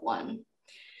your loved one?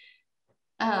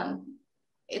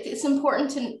 It's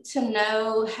important to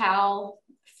know how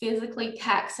physically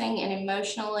taxing and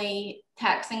emotionally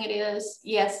taxing it is.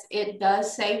 Yes, it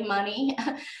does save money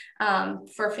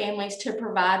for families to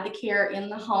provide the care in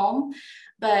the home,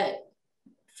 but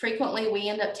frequently we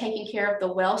end up taking care of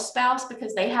the well spouse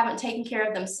because they haven't taken care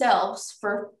of themselves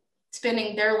for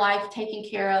spending their life taking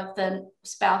care of the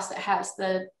spouse that has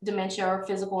the dementia or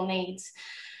physical needs.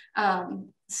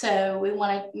 So we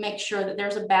want to make sure that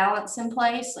there's a balance in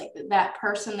place, like that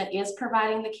person that is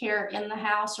providing the care in the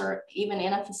house or even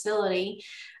in a facility,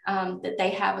 that they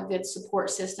have a good support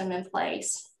system in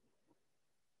place.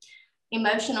 The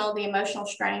emotional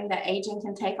strain that aging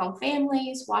can take on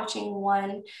families. Watching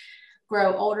one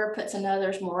grow older puts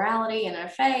another's morality in their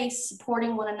face,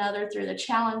 supporting one another through the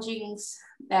challenges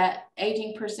that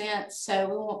aging presents.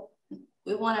 So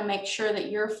we want to make sure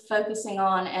that you're focusing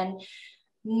on and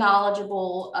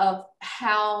knowledgeable of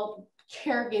how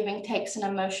caregiving takes an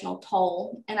emotional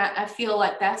toll. And I feel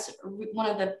like that's one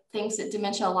of the things that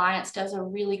Dementia Alliance does a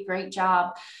really great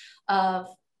job of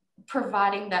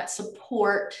providing that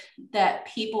support that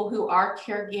people who are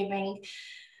caregiving,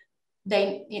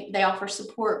 they offer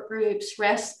support groups,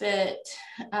 respite.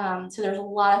 So there's a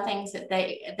lot of things that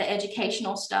the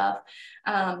educational stuff,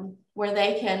 where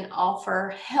they can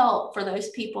offer help for those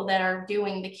people that are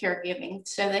doing the caregiving.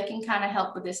 So they can kind of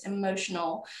help with this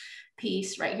emotional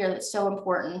piece right here that's so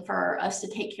important for us to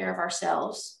take care of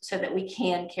ourselves so that we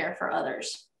can care for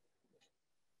others.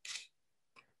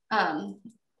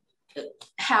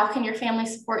 How can your family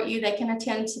support you? They can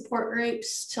attend support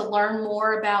groups to learn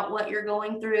more about what you're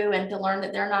going through and to learn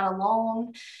that they're not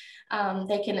alone.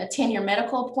 They can attend your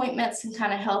medical appointments and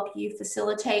kind of help you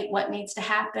facilitate what needs to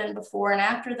happen before and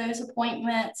after those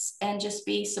appointments, and just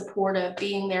be supportive,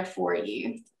 being there for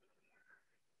you.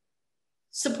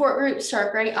 Support groups are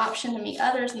a great option to meet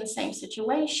others in the same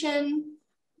situation.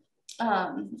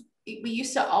 We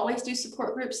used to always do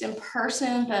support groups in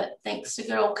person, but thanks to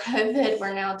good old COVID,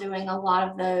 we're now doing a lot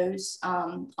of those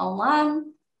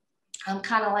online.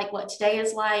 Kind of like what today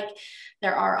is like.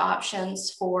 There are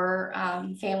options for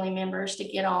family members to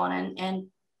get on and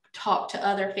talk to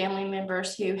other family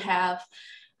members who have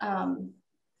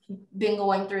been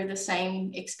going through the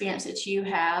same experience that you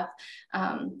have,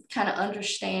 kind of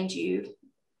understand you,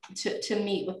 to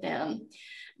meet with them.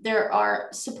 There are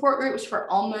support groups for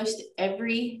almost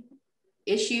every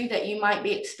issue that you might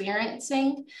be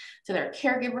experiencing. So there are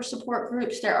caregiver support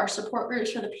groups. There are support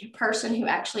groups for the person who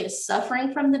actually is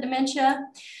suffering from the dementia.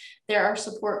 There are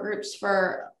support groups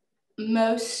for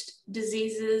most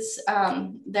diseases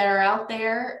that are out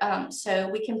there. So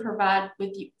we can provide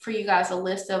for you guys a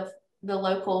list of the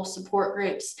local support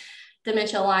groups.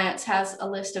 Dementia Alliance has a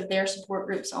list of their support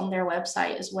groups on their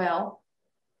website as well.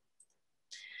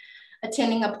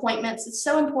 Attending appointments. It's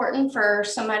so important for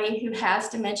somebody who has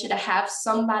dementia to have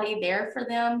somebody there for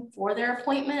them for their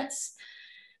appointments.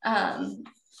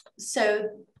 So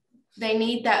they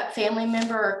need that family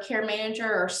member or care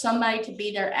manager or somebody to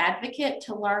be their advocate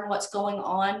to learn what's going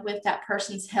on with that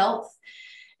person's health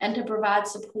and to provide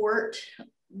support,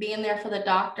 being there for the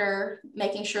doctor,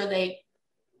 making sure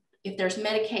if there's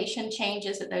medication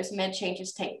changes, that those med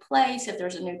changes take place. If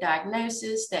there's a new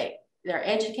diagnosis, they're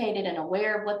educated and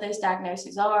aware of what those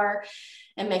diagnoses are,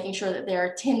 and making sure that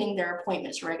they're attending their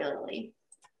appointments regularly.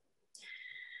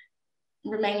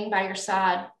 Remaining by your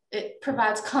side, it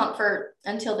provides comfort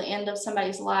until the end of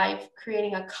somebody's life,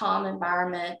 creating a calm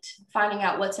environment, finding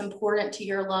out what's important to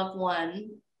your loved one,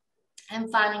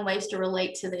 and finding ways to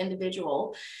relate to the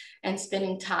individual and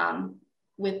spending time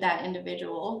with that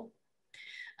individual.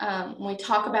 When we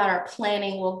talk about our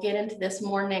planning, we'll get into this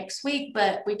more next week,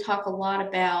 but we talk a lot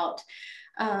about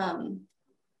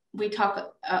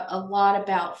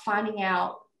finding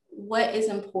out what is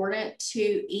important to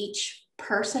each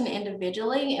person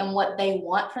individually and what they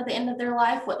want for the end of their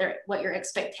life, what your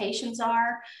expectations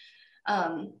are.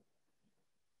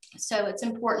 So it's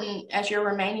important as you're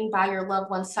remaining by your loved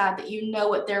one's side that you know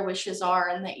what their wishes are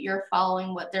and that you're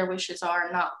following what their wishes are,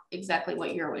 not exactly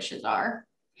what your wishes are.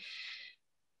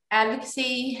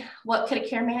 Advocacy, what could a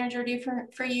care manager do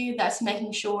for you? That's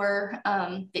making sure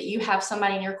that you have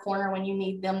somebody in your corner when you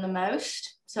need them the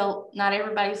most. So not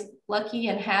everybody's lucky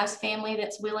and has family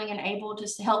that's willing and able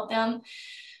to help them.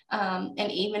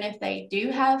 And even if they do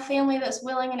have family that's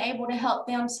willing and able to help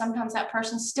them, sometimes that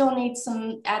person still needs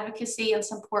some advocacy and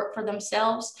support for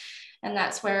themselves. And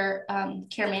that's where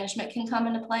care management can come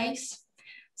into place.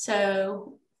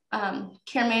 So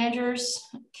care managers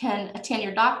can attend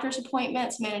your doctor's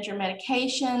appointments, manage your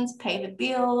medications, pay the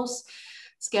bills,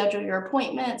 schedule your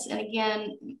appointments. And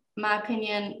again, my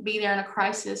opinion, be there in a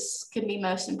crisis can be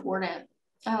most important.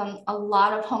 A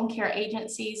lot of home care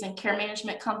agencies and care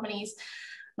management companies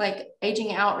like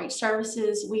Aging Outreach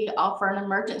Services, we offer an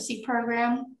emergency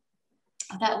program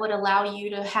that would allow you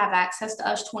to have access to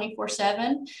us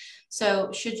 24/7.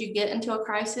 So should you get into a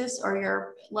crisis or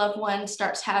your loved one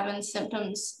starts having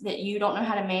symptoms that you don't know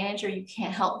how to manage or you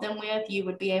can't help them with, you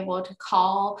would be able to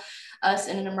call us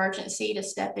in an emergency to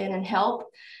step in and help.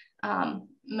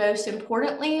 Most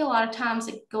importantly, a lot of times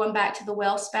going back to the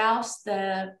well spouse,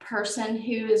 the person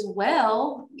who is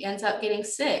well ends up getting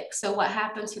sick. So what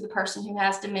happens to the person who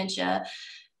has dementia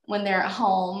when they're at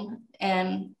home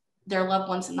and their loved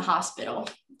ones in the hospital?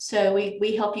 So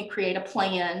we help you create a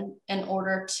plan in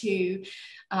order to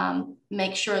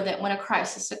make sure that when a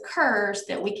crisis occurs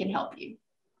that we can help you.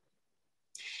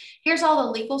 Here's all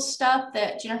the legal stuff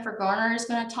that Jennifer Garner is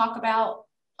going to talk about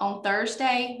on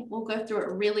Thursday. We'll go through it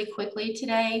really quickly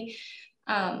today.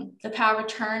 The power of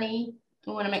attorney,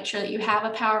 we want to make sure that you have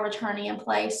a power of attorney in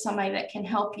place, somebody that can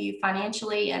help you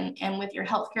financially and with your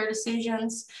healthcare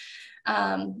decisions.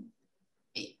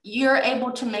 You're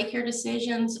able to make your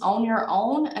decisions on your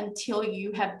own until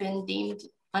you have been deemed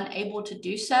unable to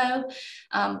do so.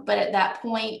 But at that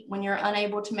point, when you're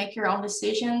unable to make your own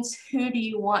decisions, who do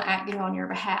you want acting on your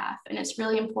behalf? And it's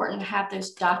really important to have those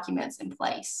documents in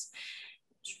place.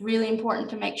 It's really important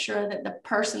to make sure that the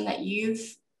person that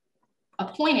you've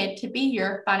appointed to be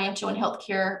your financial and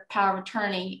healthcare power of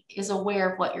attorney is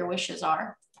aware of what your wishes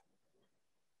are.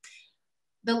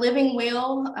 The living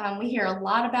will, we hear a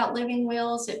lot about living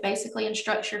wills. It basically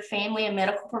instructs your family and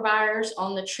medical providers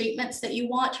on the treatments that you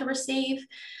want to receive.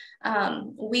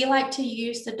 We like to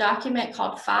use the document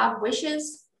called 5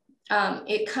 Wishes.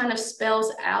 It kind of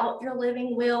spells out your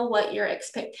living will, what your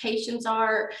expectations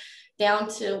are, down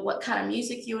to what kind of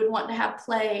music you would want to have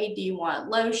played. Do you want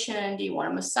lotion? Do you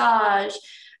want a massage?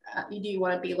 Do you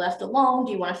want to be left alone?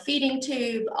 Do you want a feeding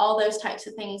tube? All those types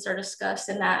of things are discussed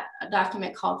in that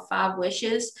document called 5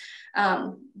 Wishes,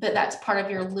 but that's part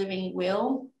of your living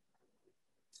will.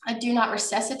 A do not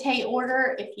resuscitate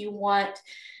order, if you want,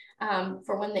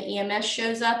 for when the EMS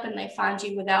shows up and they find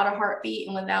you without a heartbeat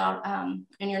and without,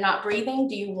 and you're not breathing,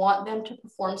 do you want them to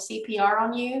perform CPR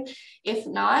on you? If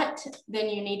not, then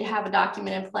you need to have a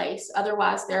document in place.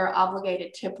 Otherwise, they're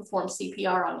obligated to perform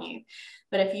CPR on you.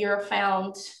 But if you're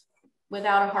found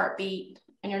without a heartbeat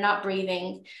and you're not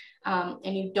breathing,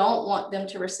 and you don't want them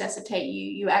to resuscitate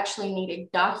you, you actually need a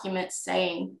document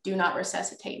saying, do not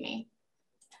resuscitate me.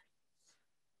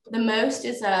 The most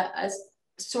is a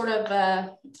sort of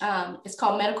a, it's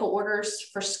called medical orders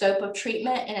for scope of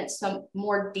treatment, and it's a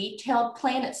more detailed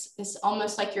plan. It's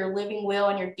almost like your living will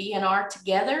and your DNR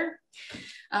together.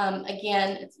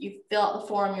 Again, you fill out the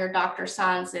form, your doctor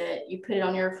signs it, you put it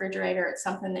on your refrigerator. It's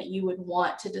something that you would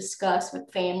want to discuss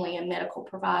with family and medical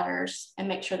providers and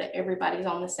make sure that everybody's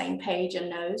on the same page and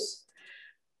knows.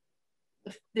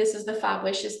 This is the 5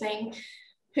 Wishes thing.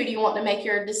 Who do you want to make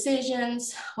your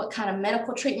decisions? What kind of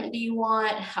medical treatment do you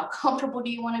want? How comfortable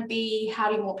do you want to be? How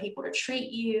do you want people to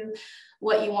treat you?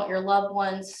 What you want your loved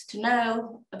ones to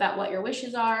know about what your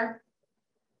wishes are.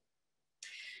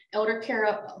 Elder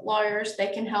care lawyers, they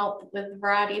can help with a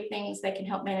variety of things. They can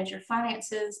help manage your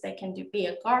finances. They can be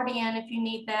a guardian if you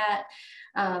need that.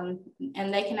 And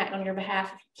they can act on your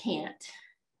behalf if you can't.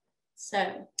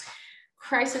 So,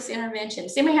 crisis intervention.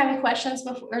 Does anybody have any questions?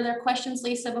 Are there questions,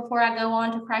 Lisa, before I go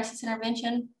on to crisis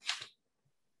intervention?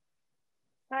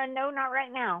 No, not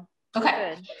right now.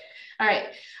 Okay. Good. All right.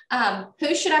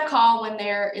 Who should I call when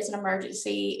there is an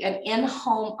emergency and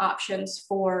in-home options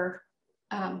for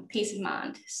peace of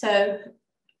mind? So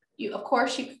of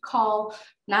course, you could call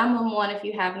 911 if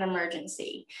you have an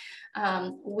emergency.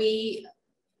 We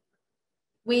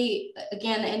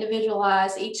again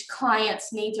individualize. Each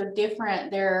client's needs are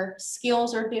different. Their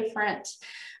skills are different.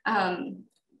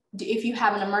 If you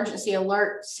have an emergency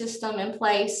alert system in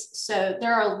place. So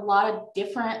there are a lot of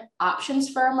different options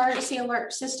for emergency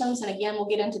alert systems. And again, we'll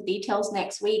get into details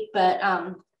next week, but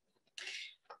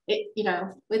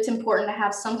it's important to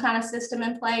have some kind of system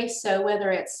in place. So whether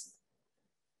it's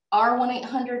our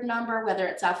 1-800 number, whether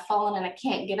it's I've fallen and I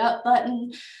can't get up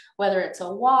button, whether it's a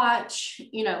watch,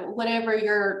 whatever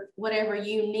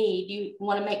you need, you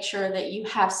want to make sure that you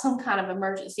have some kind of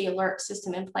emergency alert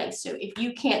system in place. So if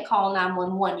you can't call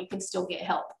 911, you can still get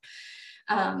help.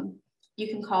 You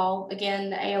can call, again,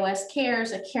 the AOS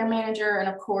Cares, a care manager, and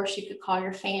of course you could call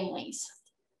your families.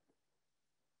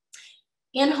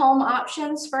 In-home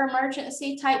options for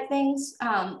emergency type things.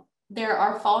 There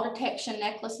are fall detection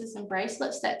necklaces and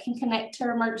bracelets that can connect to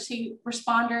emergency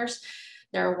responders.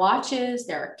 There are watches,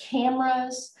 there are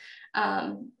cameras.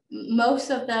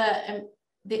 Most of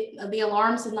the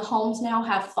alarms in the homes now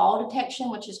have fall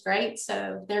detection, which is great.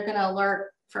 So they're going to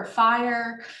alert for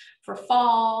fire, for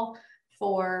fall,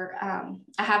 for,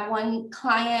 I have one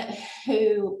client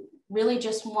who really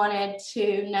just wanted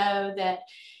to know that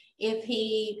if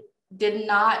he did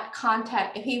not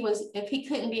contact, if he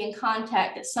couldn't be in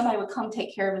contact, that somebody would come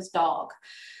take care of his dog.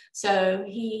 So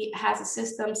he has a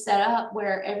system set up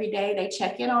where every day they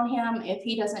check in on him. If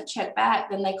he doesn't check back,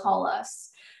 then they call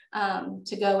us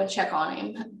to go and check on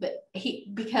him. But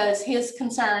because his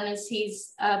concern is,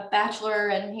 he's a bachelor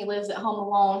and he lives at home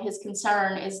alone, his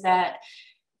concern is that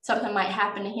something might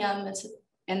happen to him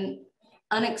and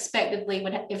unexpectedly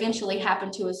would eventually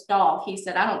happen to his dog. He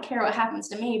said, I don't care what happens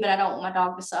to me, but I don't want my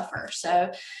dog to suffer.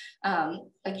 So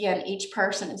again, each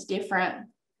person is different.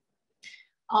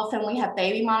 Often we have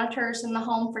baby monitors in the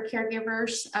home for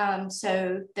caregivers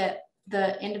so that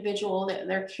the individual that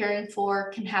they're caring for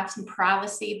can have some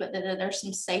privacy, but that there's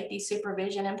some safety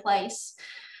supervision in place.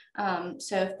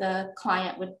 So if the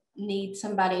client would need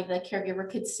somebody, the caregiver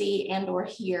could see and or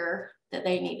hear that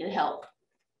they needed help.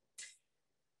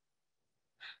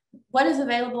 What is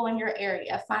available in your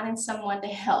area? Finding someone to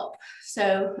help.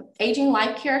 So Aging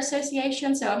Life Care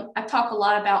Association. So I talk a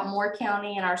lot about Moore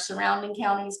County and our surrounding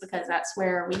counties because that's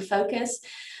where we focus.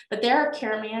 But there are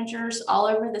care managers all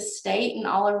over the state and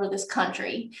all over this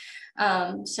country.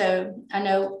 So I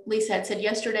know Lisa had said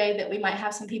yesterday that we might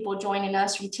have some people joining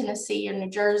us from Tennessee or New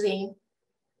Jersey.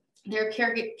 There are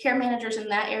care managers in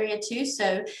that area too.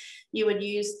 So you would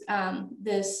use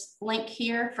this link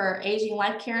here for Aging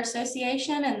Life Care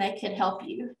Association, and they could help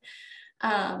you.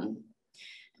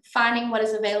 Finding what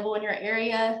is available in your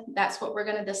area, that's what we're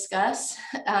going to discuss.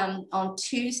 On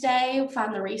Tuesday, we'll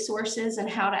find the resources and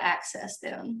how to access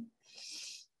them.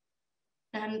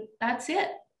 And that's it.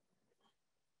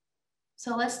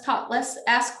 So let's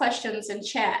ask questions and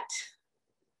chat.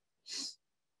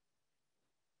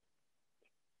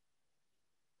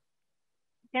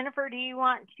 Jennifer, do you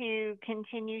want to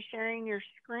continue sharing your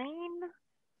screen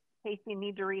in case you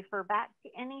need to refer back to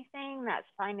anything? That's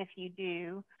fine if you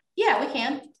do. Yeah, we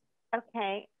can.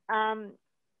 Okay.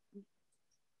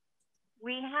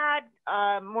 We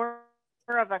had more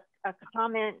of a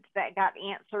comment that got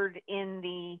answered in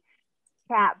the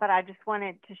chat, but I just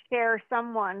wanted to share.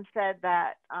 Someone said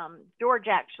that George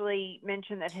actually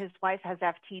mentioned that his wife has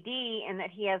FTD and that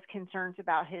he has concerns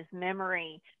about his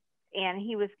memory. And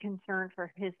he was concerned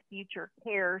for his future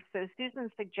care. So Susan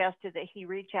suggested that he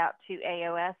reach out to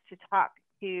AOS to talk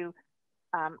to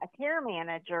a care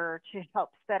manager to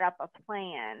help set up a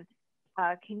plan.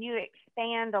 Can you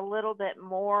expand a little bit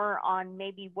more on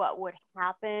maybe what would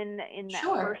happen in that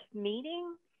first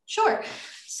meeting? Sure.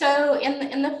 So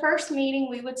in the first meeting,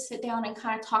 we would sit down and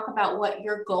kind of talk about what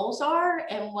your goals are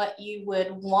and what you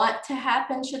would want to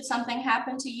happen should something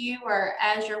happen to you or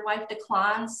as your wife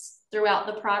declines throughout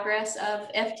the progress of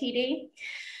FTD.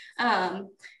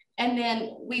 And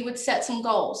then we would set some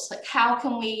goals, like how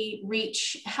can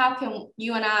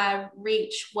you and I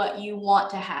reach what you want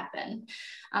to happen?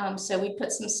 So we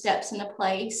put some steps into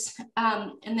place.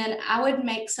 And then I would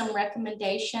make some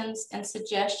recommendations and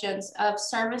suggestions of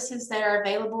services that are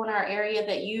available in our area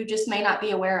that you just may not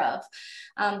be aware of,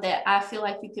 that I feel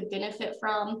like you could benefit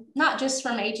from, not just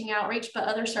from Aging Outreach, but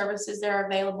other services that are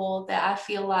available that I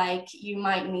feel like you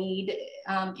might need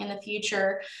in the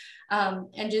future.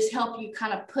 And just help you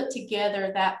kind of put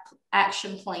together that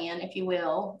action plan, if you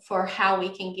will, for how we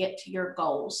can get to your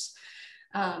goals.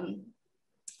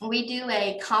 We do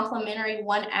a complimentary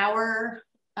 1-hour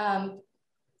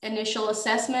initial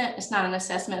assessment. It's not an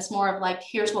assessment, it's more of like,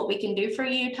 here's what we can do for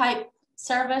you type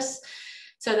service.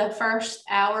 So the first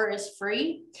hour is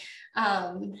free.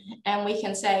 And we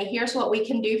can say, here's what we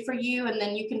can do for you. And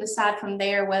then you can decide from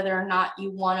there whether or not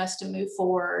you want us to move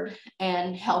forward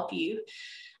and help you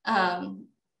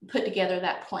put together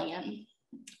that plan.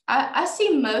 I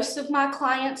see most of my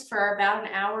clients for about an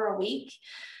hour a week.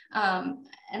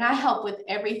 And I help with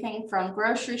everything from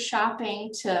grocery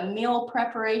shopping to meal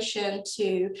preparation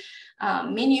to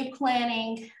menu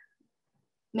planning,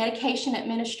 medication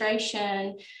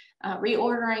administration,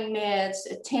 reordering meds,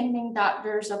 attending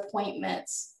doctor's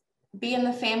appointments, being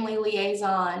the family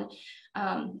liaison.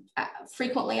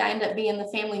 Frequently, I end up being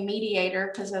the family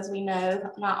mediator because, as we know,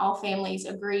 not all families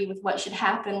agree with what should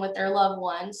happen with their loved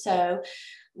one. So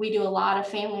we do a lot of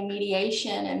family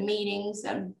mediation and meetings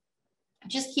and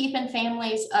just keeping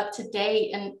families up to date,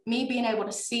 and me being able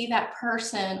to see that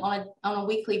person on a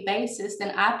weekly basis,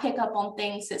 then I pick up on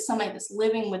things that somebody that's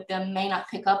living with them may not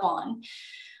pick up on.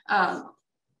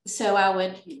 So I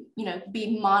would,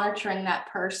 be monitoring that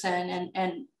person.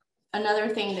 And another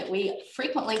thing that we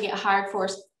frequently get hired for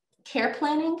is care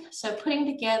planning. So putting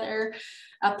together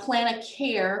a plan of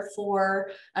care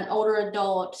for an older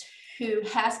adult who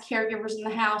has caregivers in the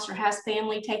house or has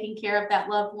family taking care of that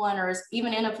loved one, or is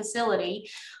even in a facility,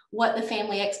 what the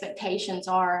family expectations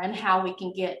are and how we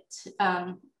can get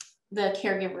the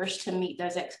caregivers to meet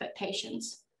those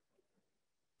expectations.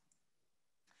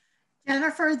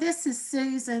 Jennifer, this is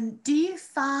Susan. Do you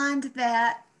find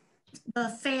that the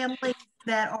families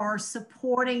that are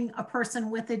supporting a person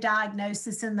with a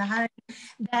diagnosis in the home,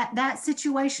 that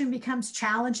situation becomes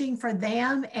challenging for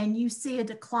them, and you see a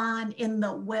decline in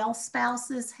the well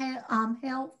spouse's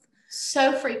health?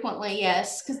 So frequently,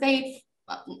 yes, because they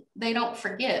don't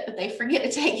forget, but they forget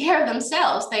to take care of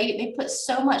themselves. They put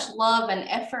so much love and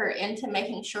effort into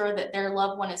making sure that their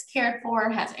loved one is cared for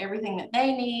and has everything that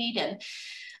they need, and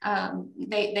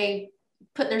they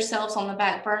put themselves on the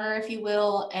back burner, if you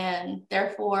will, and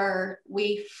therefore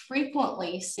we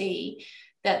frequently see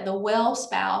that the well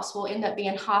spouse will end up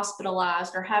being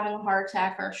hospitalized or having a heart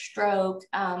attack or stroke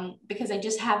because they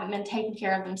just haven't been taking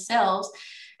care of themselves.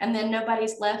 And then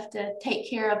nobody's left to take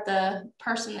care of the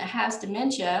person that has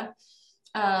dementia,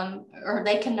 or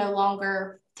they can no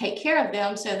longer take care of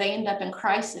them. So they end up in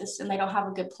crisis and they don't have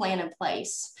a good plan in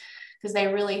place because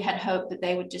they really had hoped that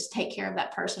they would just take care of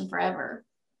that person forever.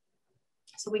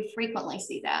 So we frequently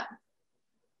see that.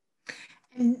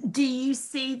 And do you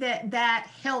see that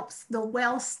helps the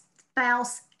well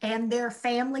spouse and their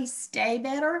family stay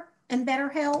better and better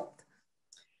health?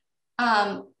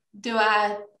 Do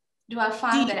I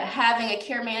find that having a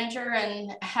care manager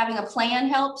and having a plan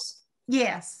helps?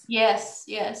 Yes.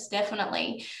 Yes,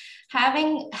 definitely.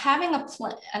 Having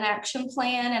an action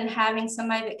plan and having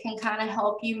somebody that can kind of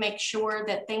help you make sure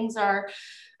that things are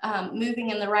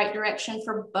moving in the right direction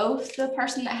for both the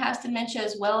person that has dementia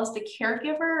as well as the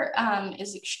caregiver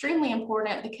is extremely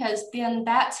important, because then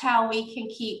that's how we can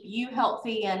keep you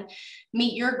healthy and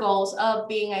meet your goals of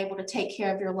being able to take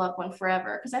care of your loved one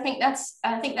forever. Because I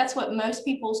think that's what most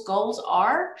people's goals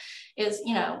are, is,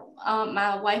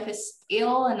 my wife is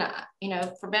ill and,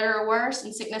 for better or worse,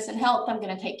 in sickness and health, I'm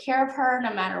going to take care of her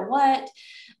no matter what.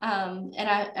 And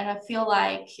I feel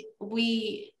like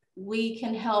we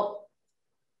can help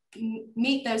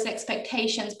meet those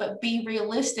expectations, but be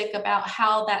realistic about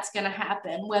how that's going to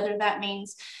happen, whether that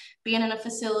means being in a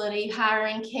facility,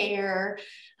 hiring care,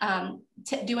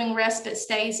 doing respite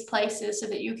stays places so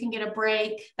that you can get a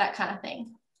break, that kind of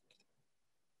thing.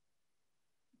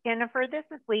 Jennifer, this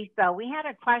is Lisa. We had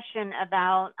a question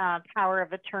about power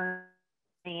of attorney,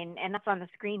 and that's on the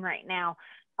screen right now.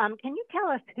 Can you tell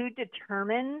us who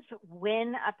determines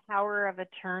when a power of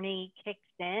attorney kicks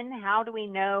in? How do we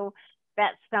know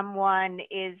that someone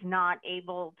is not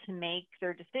able to make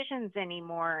their decisions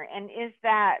anymore? And is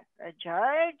that a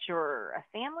judge or a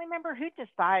family member? Who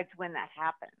decides when that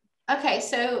happens? Okay,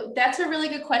 so that's a really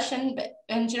good question,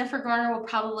 and Jennifer Garner will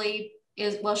probably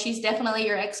she's definitely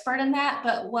your expert in that.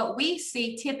 But what we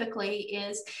see typically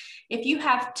is if you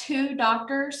have two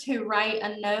doctors who write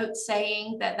a note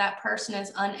saying that that person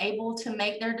is unable to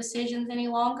make their decisions any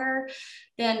longer,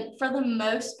 then for the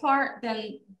most part,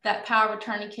 then that power of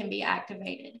attorney can be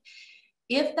activated.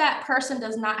 If that person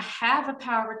does not have a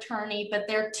power of attorney, but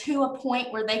they're to a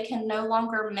point where they can no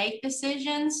longer make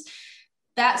decisions,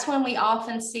 that's when we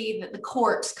often see that the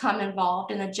courts come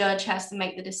involved and the judge has to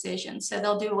make the decision. So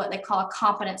they'll do what they call a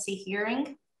competency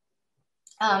hearing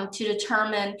to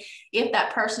determine if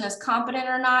that person is competent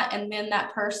or not. And then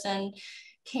that person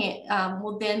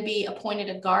will then be appointed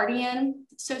a guardian.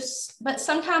 So, but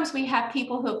sometimes we have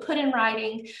people who have put in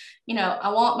writing, you know,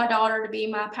 I want my daughter to be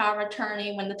my power of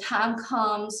attorney when the time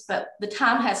comes, but the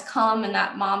time has come and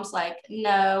that mom's like,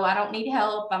 no, I don't need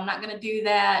help. I'm not going to do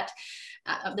that.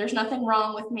 There's nothing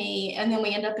wrong with me. And then we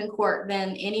end up in court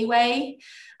then anyway.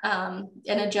 And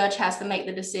a judge has to make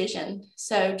the decision.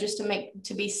 So just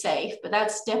to be safe, but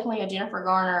that's definitely a Jennifer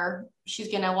Garner. She's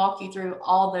going to walk you through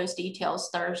all those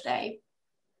details Thursday.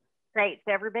 Great.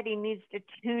 So everybody needs to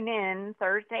tune in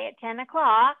Thursday at 10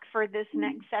 o'clock for this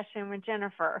next session with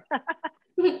Jennifer.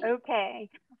 Okay.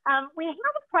 We have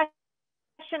a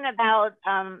question about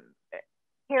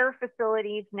care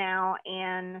facilities now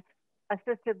and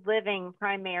assisted living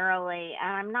primarily.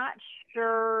 And I'm not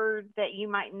sure that you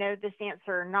might know this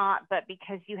answer or not, but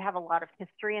because you have a lot of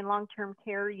history in long-term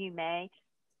care, you may.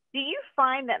 Do you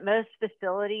find that most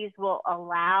facilities will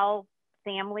allow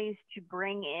families to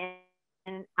bring in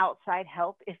outside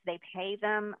help if they pay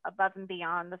them above and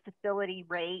beyond the facility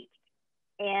rate?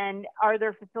 And are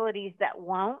there facilities that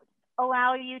won't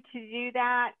allow you to do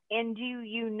that? And do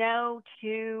you know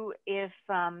too if,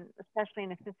 especially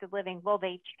in assisted living, will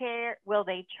they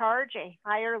charge a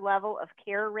higher level of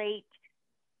care rate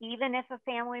even if a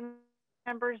family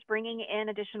member is bringing in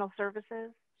additional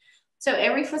services? So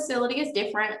every facility is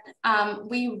different.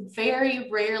 We very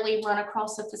rarely run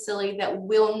across a facility that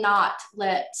will not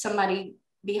let somebody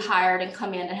be hired and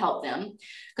come in and help them,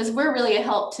 because we're really a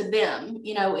help to them.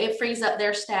 You know, it frees up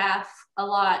their staff a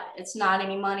lot. It's not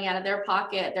any money out of their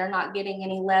pocket. They're not getting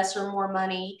any less or more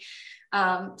money.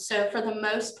 So for the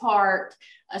most part,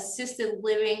 assisted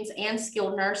livings and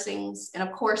skilled nursings, and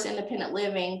of course, independent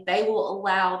living, they will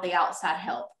allow the outside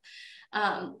help.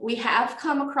 We have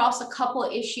come across a couple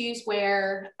of issues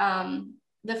where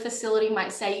the facility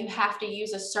might say you have to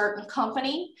use a certain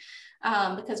company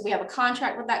because we have a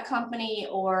contract with that company,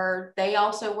 or they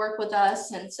also work with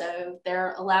us, and so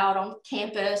they're allowed on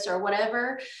campus or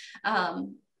whatever.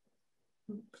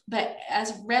 But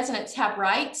as residents have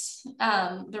rights,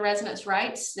 the residents'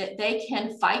 rights, that they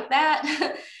can fight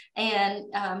that and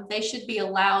they should be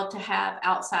allowed to have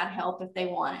outside help if they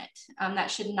want it.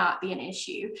 That should not be an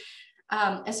issue.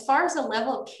 As far as the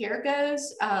level of care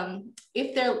goes,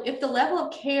 if the level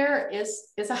of care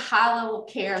is a high level of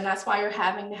care, and that's why you're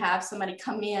having to have somebody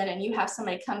come in, and you have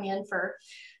somebody come in for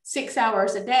 6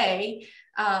 hours a day,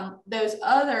 those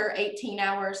other 18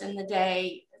 hours in the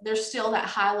day, there's still that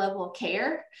high level of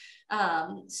care.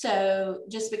 So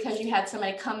just because you had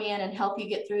somebody come in and help you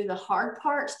get through the hard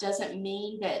parts doesn't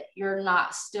mean that you're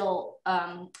not still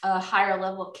a higher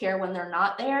level of care when they're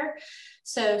not there.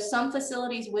 So some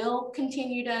facilities will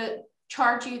continue to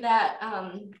charge you that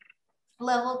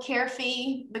level of care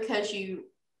fee because you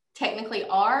technically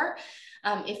are.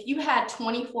 If you had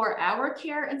 24-hour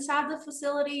care inside the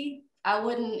facility, I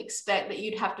wouldn't expect that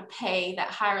you'd have to pay that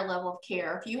higher level of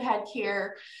care. If you had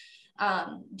care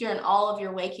during all of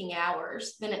your waking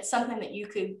hours, then it's something that you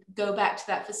could go back to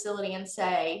that facility and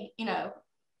say, you know,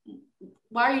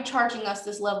 why are you charging us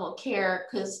this level of care?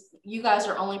 Because you guys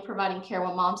are only providing care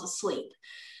when mom's asleep.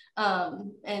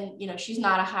 And, you know, she's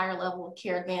not a higher level of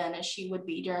care then as she would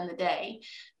be during the day.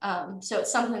 So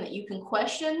it's something that you can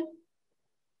question.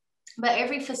 But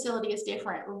every facility is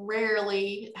different.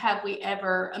 Rarely have we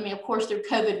ever, I mean, of course, through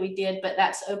COVID we did, but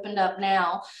that's opened up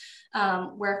now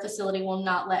where a facility will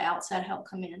not let outside help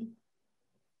come in.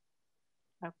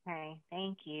 Okay,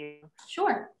 thank you.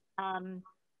 Sure.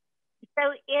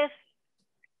 So if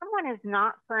someone is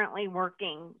not currently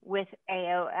working with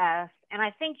AOS, and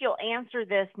I think you'll answer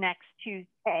this next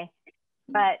Tuesday,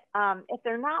 but if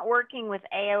they're not working with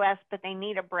AOS, but they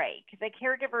need a break, the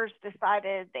caregivers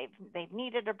decided they've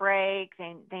needed a break,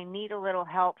 they need a little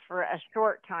help for a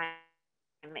short time,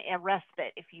 a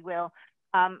respite, if you will.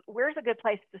 Where's a good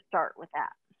place to start with that?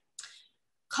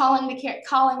 Calling the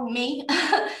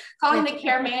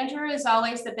care manager is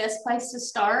always the best place to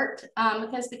start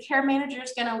because the care manager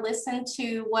is going to listen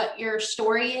to what your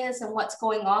story is and what's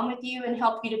going on with you and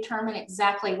help you determine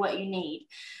exactly what you need.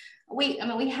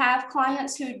 We have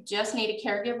clients who just need a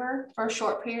caregiver for a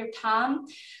short period of time,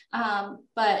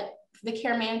 but the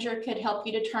care manager could help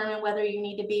you determine whether you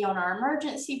need to be on our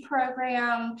emergency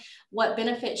program, what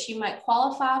benefits you might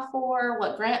qualify for,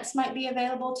 what grants might be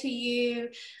available to you,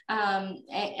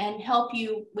 and help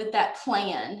you with that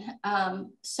plan.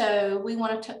 So we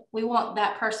want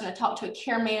that person to talk to a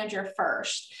care manager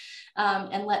first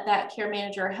and let that care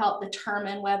manager help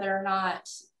determine whether or not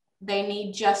they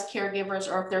need just caregivers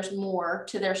or if there's more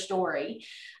to their story,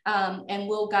 and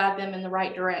we'll guide them in the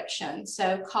right direction.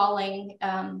 So calling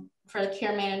for the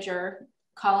care manager,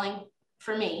 calling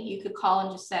for me. You could call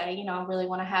and just say, you know, I really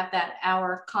want to have that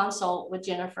hour consult with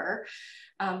Jennifer.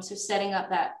 So setting up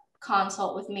that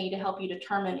consult with me to help you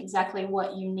determine exactly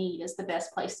what you need is the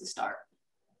best place to start.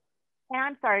 And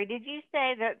I'm sorry, did you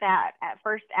say that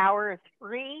first hour is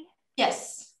free?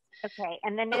 Yes. Okay,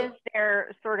 and then is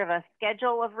there sort of a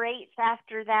schedule of rates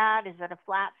after that? Is it a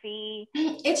flat fee?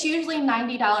 It's usually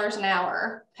 $90 an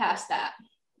hour past that.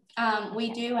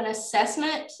 We do an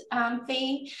assessment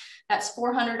fee. That's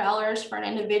 $400 for an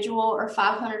individual or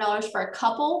 $500 for a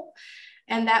couple.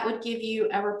 And that would give you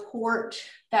a report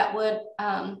that would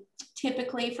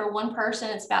typically for one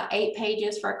person, it's about 8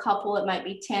 pages. For a couple, it might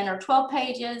be 10 or 12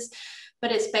 pages.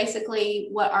 But it's basically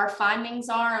what our findings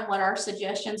are and what our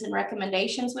suggestions and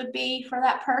recommendations would be for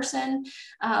that person.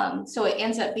 So it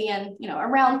ends up being, you know,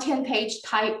 around 10-page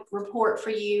type report for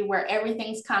you where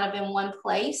everything's kind of in one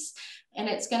place. And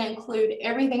it's going to include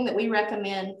everything that we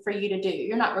recommend for you to do.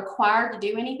 You're not required to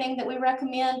do anything that we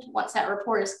recommend once that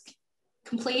report is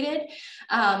completed,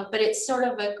 but it's sort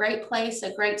of a great place,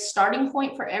 a great starting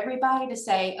point for everybody to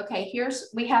say, okay,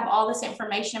 we have all this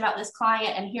information about this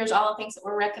client and here's all the things that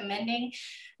we're recommending.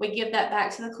 We give that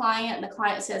back to the client and the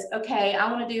client says, okay,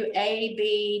 I want to do A,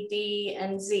 B, D,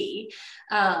 and Z,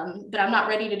 but I'm not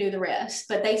ready to do the rest.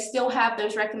 But they still have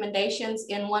those recommendations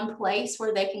in one place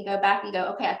where they can go back and go,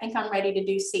 okay, I think I'm ready to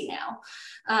do C now.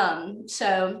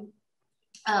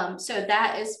 So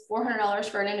that is $400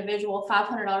 for an individual,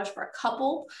 $500 for a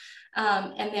couple.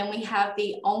 And then we have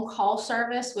the on-call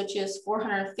service, which is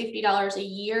 $450 a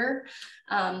year.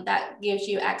 That gives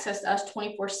you access to us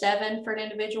 24/7 for an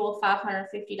individual,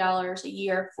 $550 a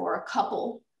year for a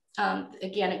couple.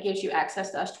 Again, it gives you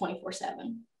access to us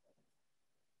 24/7.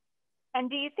 And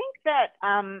do you think that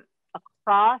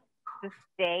across the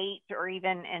state or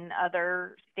even in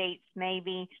other states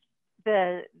maybe,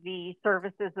 the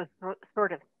services are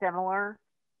sort of similar?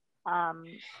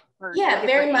 Yeah,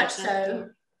 very much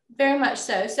so. Very much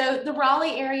so. So the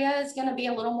Raleigh area is going to be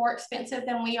a little more expensive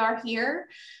than we are here.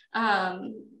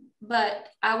 But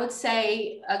I would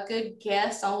say a good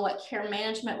guess on what care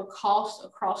management would cost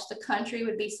across the country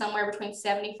would be somewhere between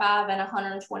 $75 and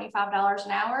 $125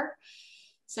 an hour.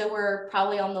 So we're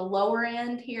probably on the lower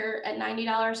end here at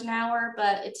 $90 an hour,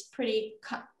 but it's pretty,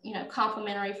 you know,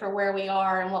 complimentary for where we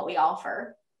are and what we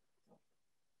offer.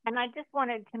 And I just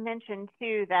wanted to mention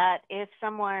too that if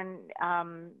someone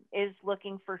is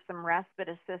looking for some respite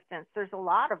assistance, there's a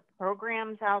lot of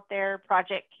programs out there,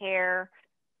 Project Care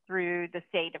through the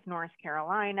state of North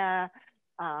Carolina.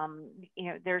 You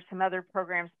know, there's some other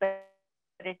programs, but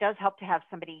it does help to have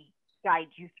somebody guide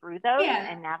you through those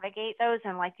and navigate those.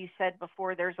 And like you said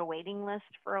before, there's a waiting list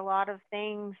for a lot of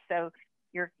things. So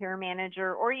your care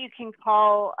manager, or you can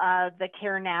call the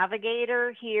care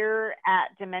navigator here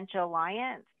at Dementia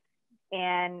Alliance,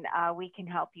 and we can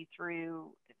help you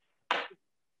through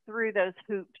those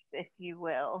hoops, if you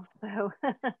will. So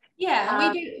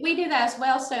yeah, we do that as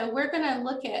well. So we're going to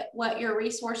look at what your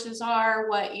resources are,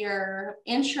 what your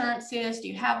insurance is. Do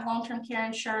you have long-term care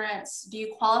insurance? Do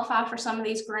you qualify for some of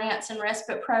these grants and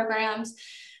respite programs?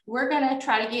 We're going to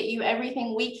try to get you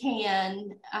everything we can,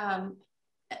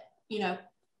 you know,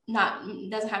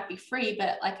 doesn't have to be free,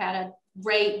 but like at a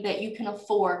rate that you can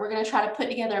afford. We're going to try to put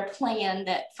together a plan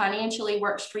that financially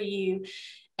works for you,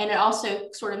 and it also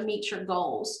sort of meets your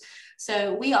goals.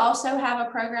 So we also have a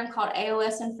program called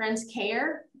AOS and Friends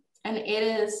Care, and it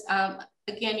is,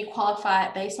 again, you qualify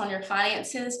it based on your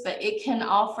finances, but it can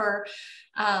offer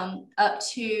up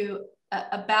to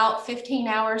about 15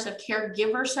 hours of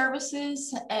caregiver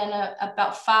services and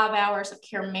about 5 hours of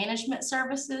care management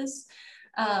services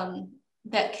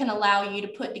that can allow you to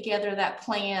put together that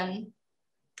plan.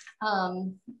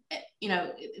 You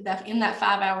know, that in that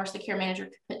 5 hours, the care manager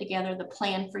could put together the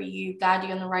plan for you, guide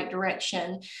you in the right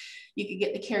direction. You could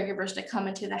get the caregivers to come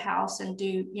into the house and do,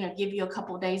 you know, give you a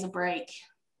couple of days of break.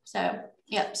 So,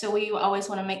 yeah, so we always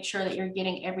want to make sure that you're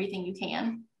getting everything you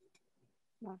can.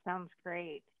 That sounds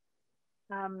great.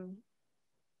 So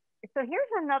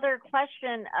here's another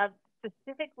question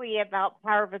specifically about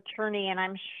power of attorney, and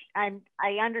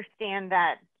I understand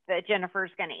that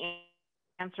Jennifer's going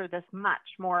to answer this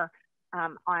much more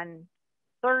on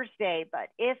Thursday, but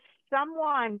if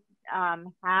someone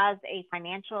has a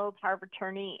financial power of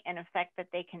attorney in effect that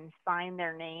they can sign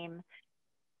their name,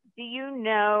 do you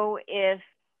know if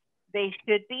they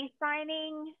should be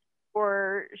signing,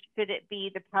 or should it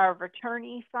be the power of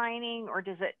attorney signing, or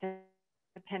does it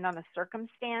depend on the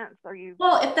circumstance?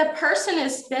 Well, if the person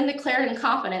has been declared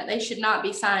incompetent, they should not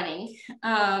be signing.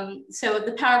 So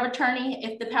the power of attorney,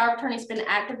 if the power of attorney has been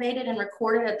activated and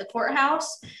recorded at the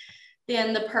courthouse,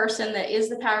 then the person that is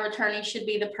the power of attorney should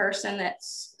be the person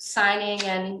that's signing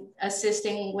and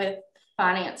assisting with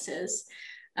finances.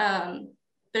 But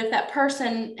if that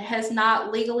person has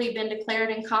not legally been declared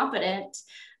incompetent,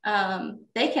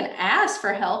 they can ask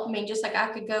for help. I mean, just like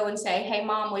I could go and say, hey,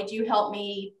 mom, would you help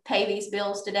me pay these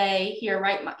bills today? Here,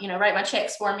 write my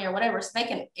checks for me or whatever. So they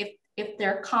can, if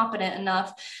they're competent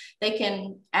enough, they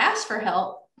can ask for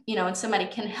help, and somebody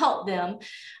can help them.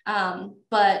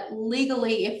 But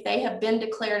legally, if they have been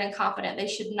declared incompetent, they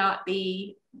shouldn't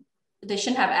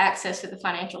have access to the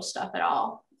financial stuff at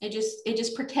all. It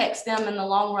just protects them in the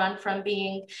long run from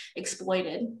being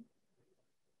exploited.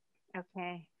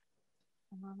 Okay.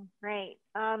 Great.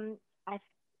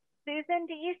 Susan,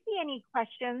 do you see any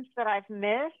questions that I've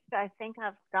missed? I think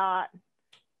I've got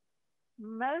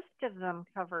most of them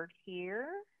covered here.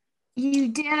 You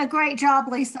did a great job,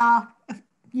 Lisa.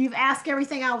 You've asked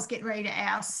everything I was getting ready to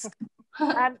ask.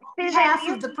 Susan, Half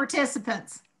of the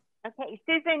participants. Okay,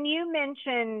 Susan, you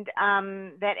mentioned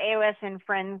that AOS and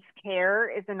Friends Care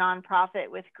is a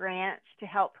nonprofit with grants to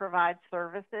help provide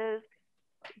services.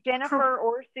 Jennifer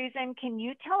or Susan, can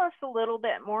you tell us a little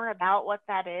bit more about what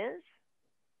that is?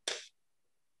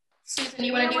 Susan,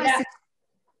 you want to do that?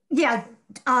 Yeah,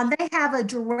 they have a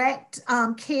direct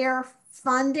care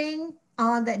funding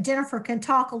that Jennifer can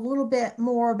talk a little bit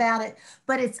more about it,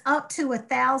 but it's up to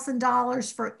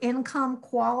 $1,000 for income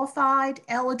qualified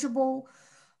eligible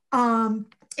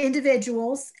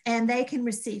individuals, and they can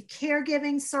receive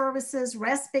caregiving services,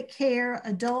 respite care,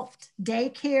 adult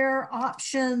daycare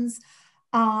options,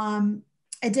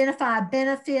 identify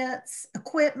benefits,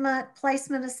 equipment,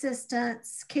 placement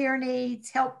assistance, care needs,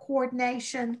 help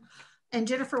coordination. And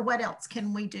Jennifer, what else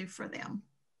can we do for them?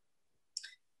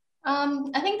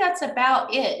 I think that's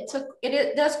about it. So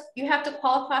you have to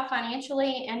qualify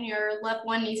financially, and your loved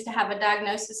one needs to have a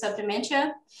diagnosis of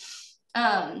dementia.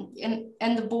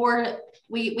 And the board,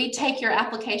 we take your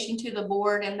application to the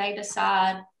board, and they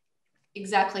decide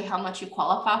exactly how much you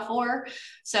qualify for.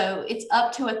 So it's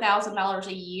up to $1,000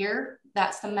 a year.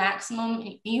 That's the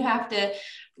maximum. You have to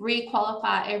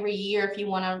re-qualify every year if you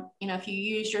want to, if you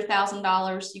used your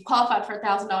 $1,000, you qualified for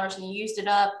 $1,000 and you used it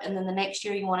up, and then the next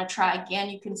year you want to try again,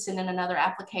 you can send in another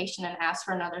application and ask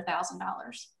for another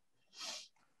 $1,000.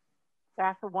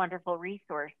 That's a wonderful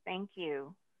resource. Thank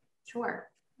you. Sure.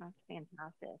 That's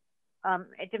fantastic.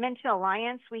 At Dementia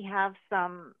Alliance, we have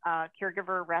some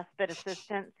caregiver respite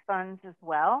assistance funds as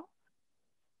well.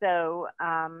 So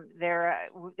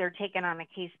they're taken on a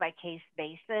case-by-case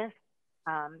basis.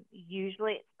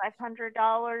 Usually it's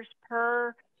 $500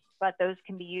 per, but those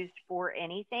can be used for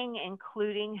anything,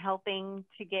 including helping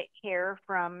to get care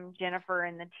from Jennifer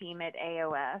and the team at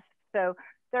AOS. So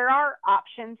there are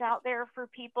options out there for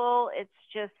people. It's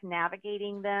just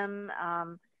navigating them,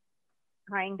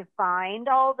 trying to find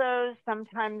all those.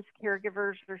 Sometimes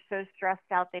caregivers are so stressed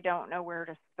out they don't know where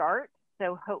to start.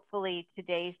 So hopefully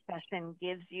today's session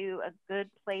gives you a good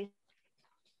place.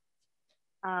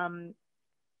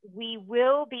 We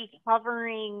will be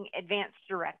covering advanced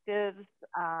directives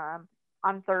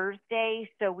on Thursday.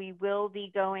 So we will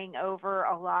be going over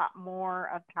a lot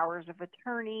more of powers of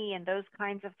attorney and those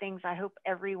kinds of things. I hope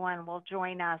everyone will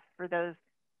join us for those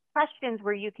questions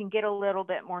where you can get a little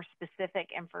bit more specific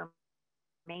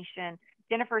information.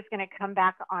 Jennifer's going to come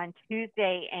back on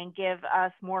Tuesday and give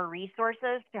us more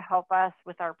resources to help us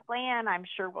with our plan. I'm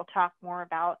sure we'll talk more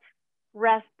about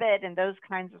respite and those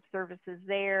kinds of services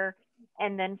there.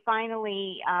 And then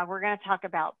finally, we're going to talk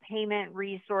about payment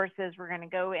resources. We're going to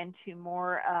go into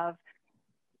more of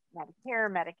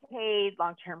Medicare, Medicaid,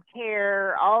 long-term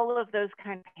care, all of those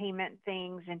kind of payment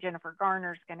things. And Jennifer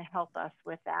Garner is going to help us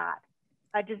with that.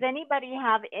 Does anybody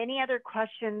have any other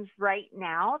questions right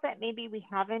now that maybe we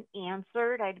haven't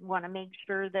answered? I want to make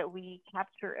sure that we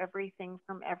capture everything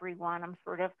from everyone. I'm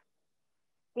sort of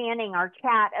scanning our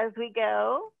chat as we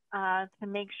go to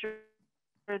make sure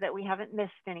that we haven't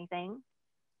missed anything.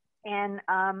 And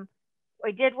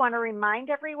I did want to remind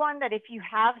everyone that if you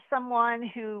have someone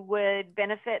who would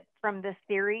benefit from this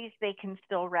series, they can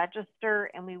still register,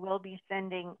 and we will be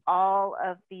sending all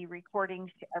of the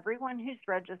recordings to everyone who's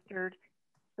registered.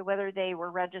 So whether they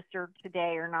were registered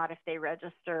today or not, if they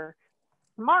register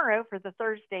tomorrow for the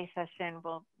Thursday session,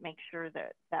 we'll make sure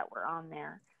that we're on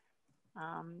there.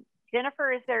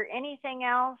 Jennifer, is there anything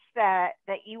else that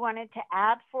you wanted to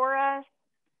add for us?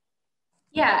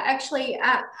 Yeah, actually,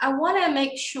 I want to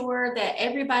make sure that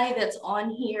everybody that's on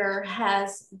here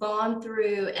has gone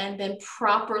through and been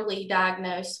properly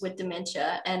diagnosed with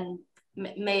dementia, and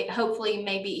hopefully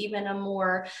maybe even a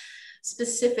more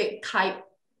specific type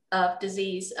of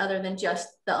disease other than just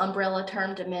the umbrella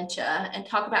term dementia, and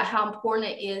talk about how important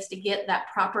it is to get that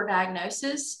proper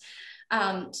diagnosis,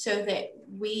 so that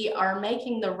we are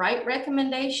making the right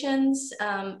recommendations,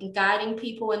 and guiding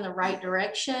people in the right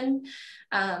direction.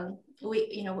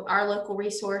 Our local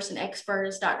resource and expert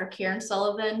is Dr. Karen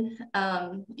Sullivan.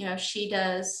 She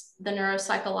does the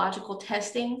neuropsychological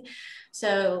testing.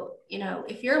 So,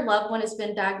 if your loved one has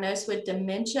been diagnosed with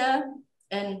dementia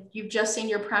and you've just seen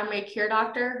your primary care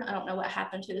doctor, I don't know what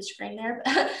happened to the screen there,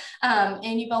 but,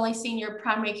 and you've only seen your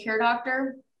primary care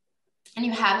doctor, and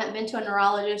you haven't been to a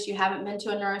neurologist, you haven't been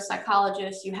to a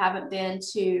neuropsychologist, you haven't been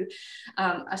to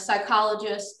a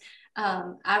psychologist,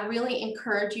 I really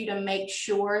encourage you to make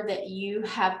sure that you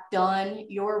have done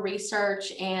your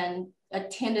research and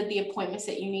attended the appointments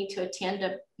that you need to attend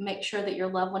to make sure that your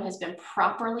loved one has been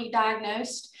properly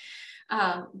diagnosed.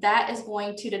 That is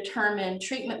going to determine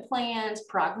treatment plans,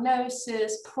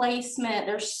 prognosis, placement.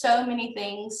 There's so many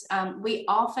things. We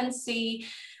often see,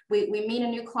 we meet a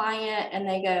new client and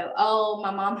they go, oh,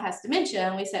 my mom has dementia.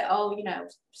 And we say, oh,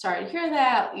 sorry to hear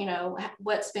that.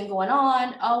 What's been going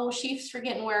on? Oh, she's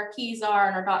forgetting where her keys are.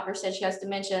 And her doctor said she has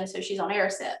dementia, and so she's on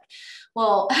Aricept.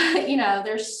 Well,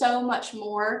 there's so much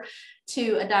more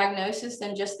to a diagnosis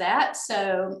than just that.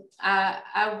 So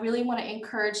I really want to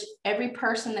encourage every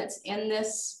person that's in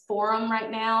this forum right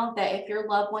now that if your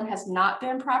loved one has not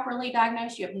been properly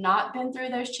diagnosed, you have not been through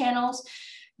those channels,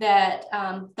 that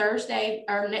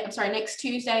next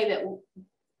Tuesday,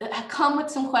 that come with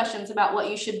some questions about what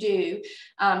you should do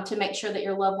to make sure that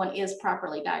your loved one is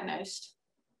properly diagnosed.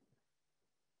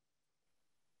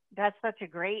 That's such a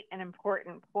great and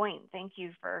important point. Thank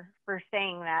you for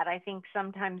saying that. I think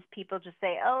sometimes people just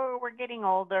say, oh, we're getting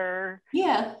older.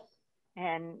 Yeah.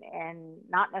 And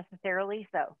not necessarily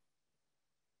so.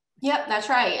 Yep, that's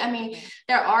right. I mean,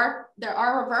 there are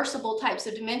reversible types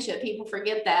of dementia. People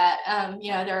forget that.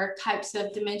 There are types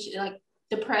of dementia, like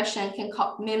depression can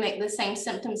mimic the same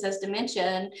symptoms as dementia.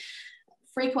 And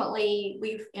frequently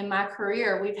in my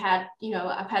career, we've had,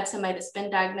 I've had somebody that's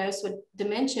been diagnosed with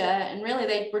dementia, and really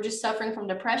they were just suffering from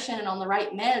depression, and on the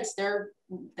right meds,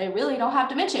 they really don't have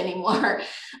dementia anymore.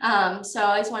 So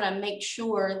I just want to make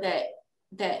sure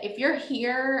that if you're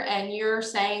here and you're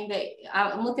saying that,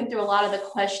 I'm looking through a lot of the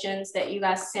questions that you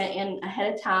guys sent in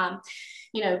ahead of time,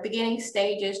 beginning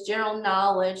stages, general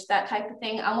knowledge, that type of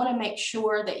thing. I want to make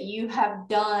sure that you have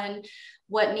done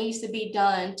what needs to be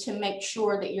done to make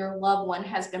sure that your loved one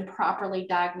has been properly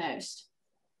diagnosed.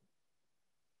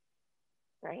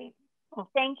 Great. Well,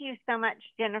 thank you so much,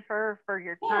 Jennifer, for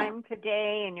your time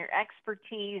today and your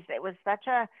expertise. It was such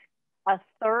a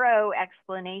thorough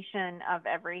explanation of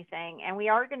everything. And we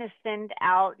are going to send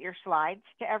out your slides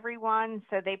to everyone,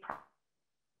 so they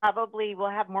probably will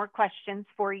have more questions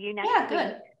for you next week.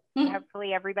 Good.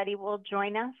 Hopefully everybody will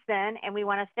join us then. And we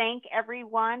want to thank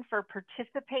everyone for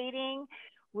participating.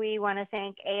 We want to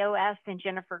thank AOS and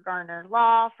Jennifer Garner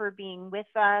Law for being with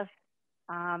us.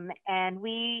 And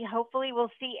we hopefully will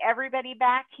see everybody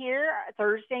back here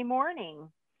Thursday morning.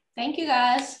 Thank you,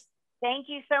 guys. Thank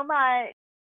you so much.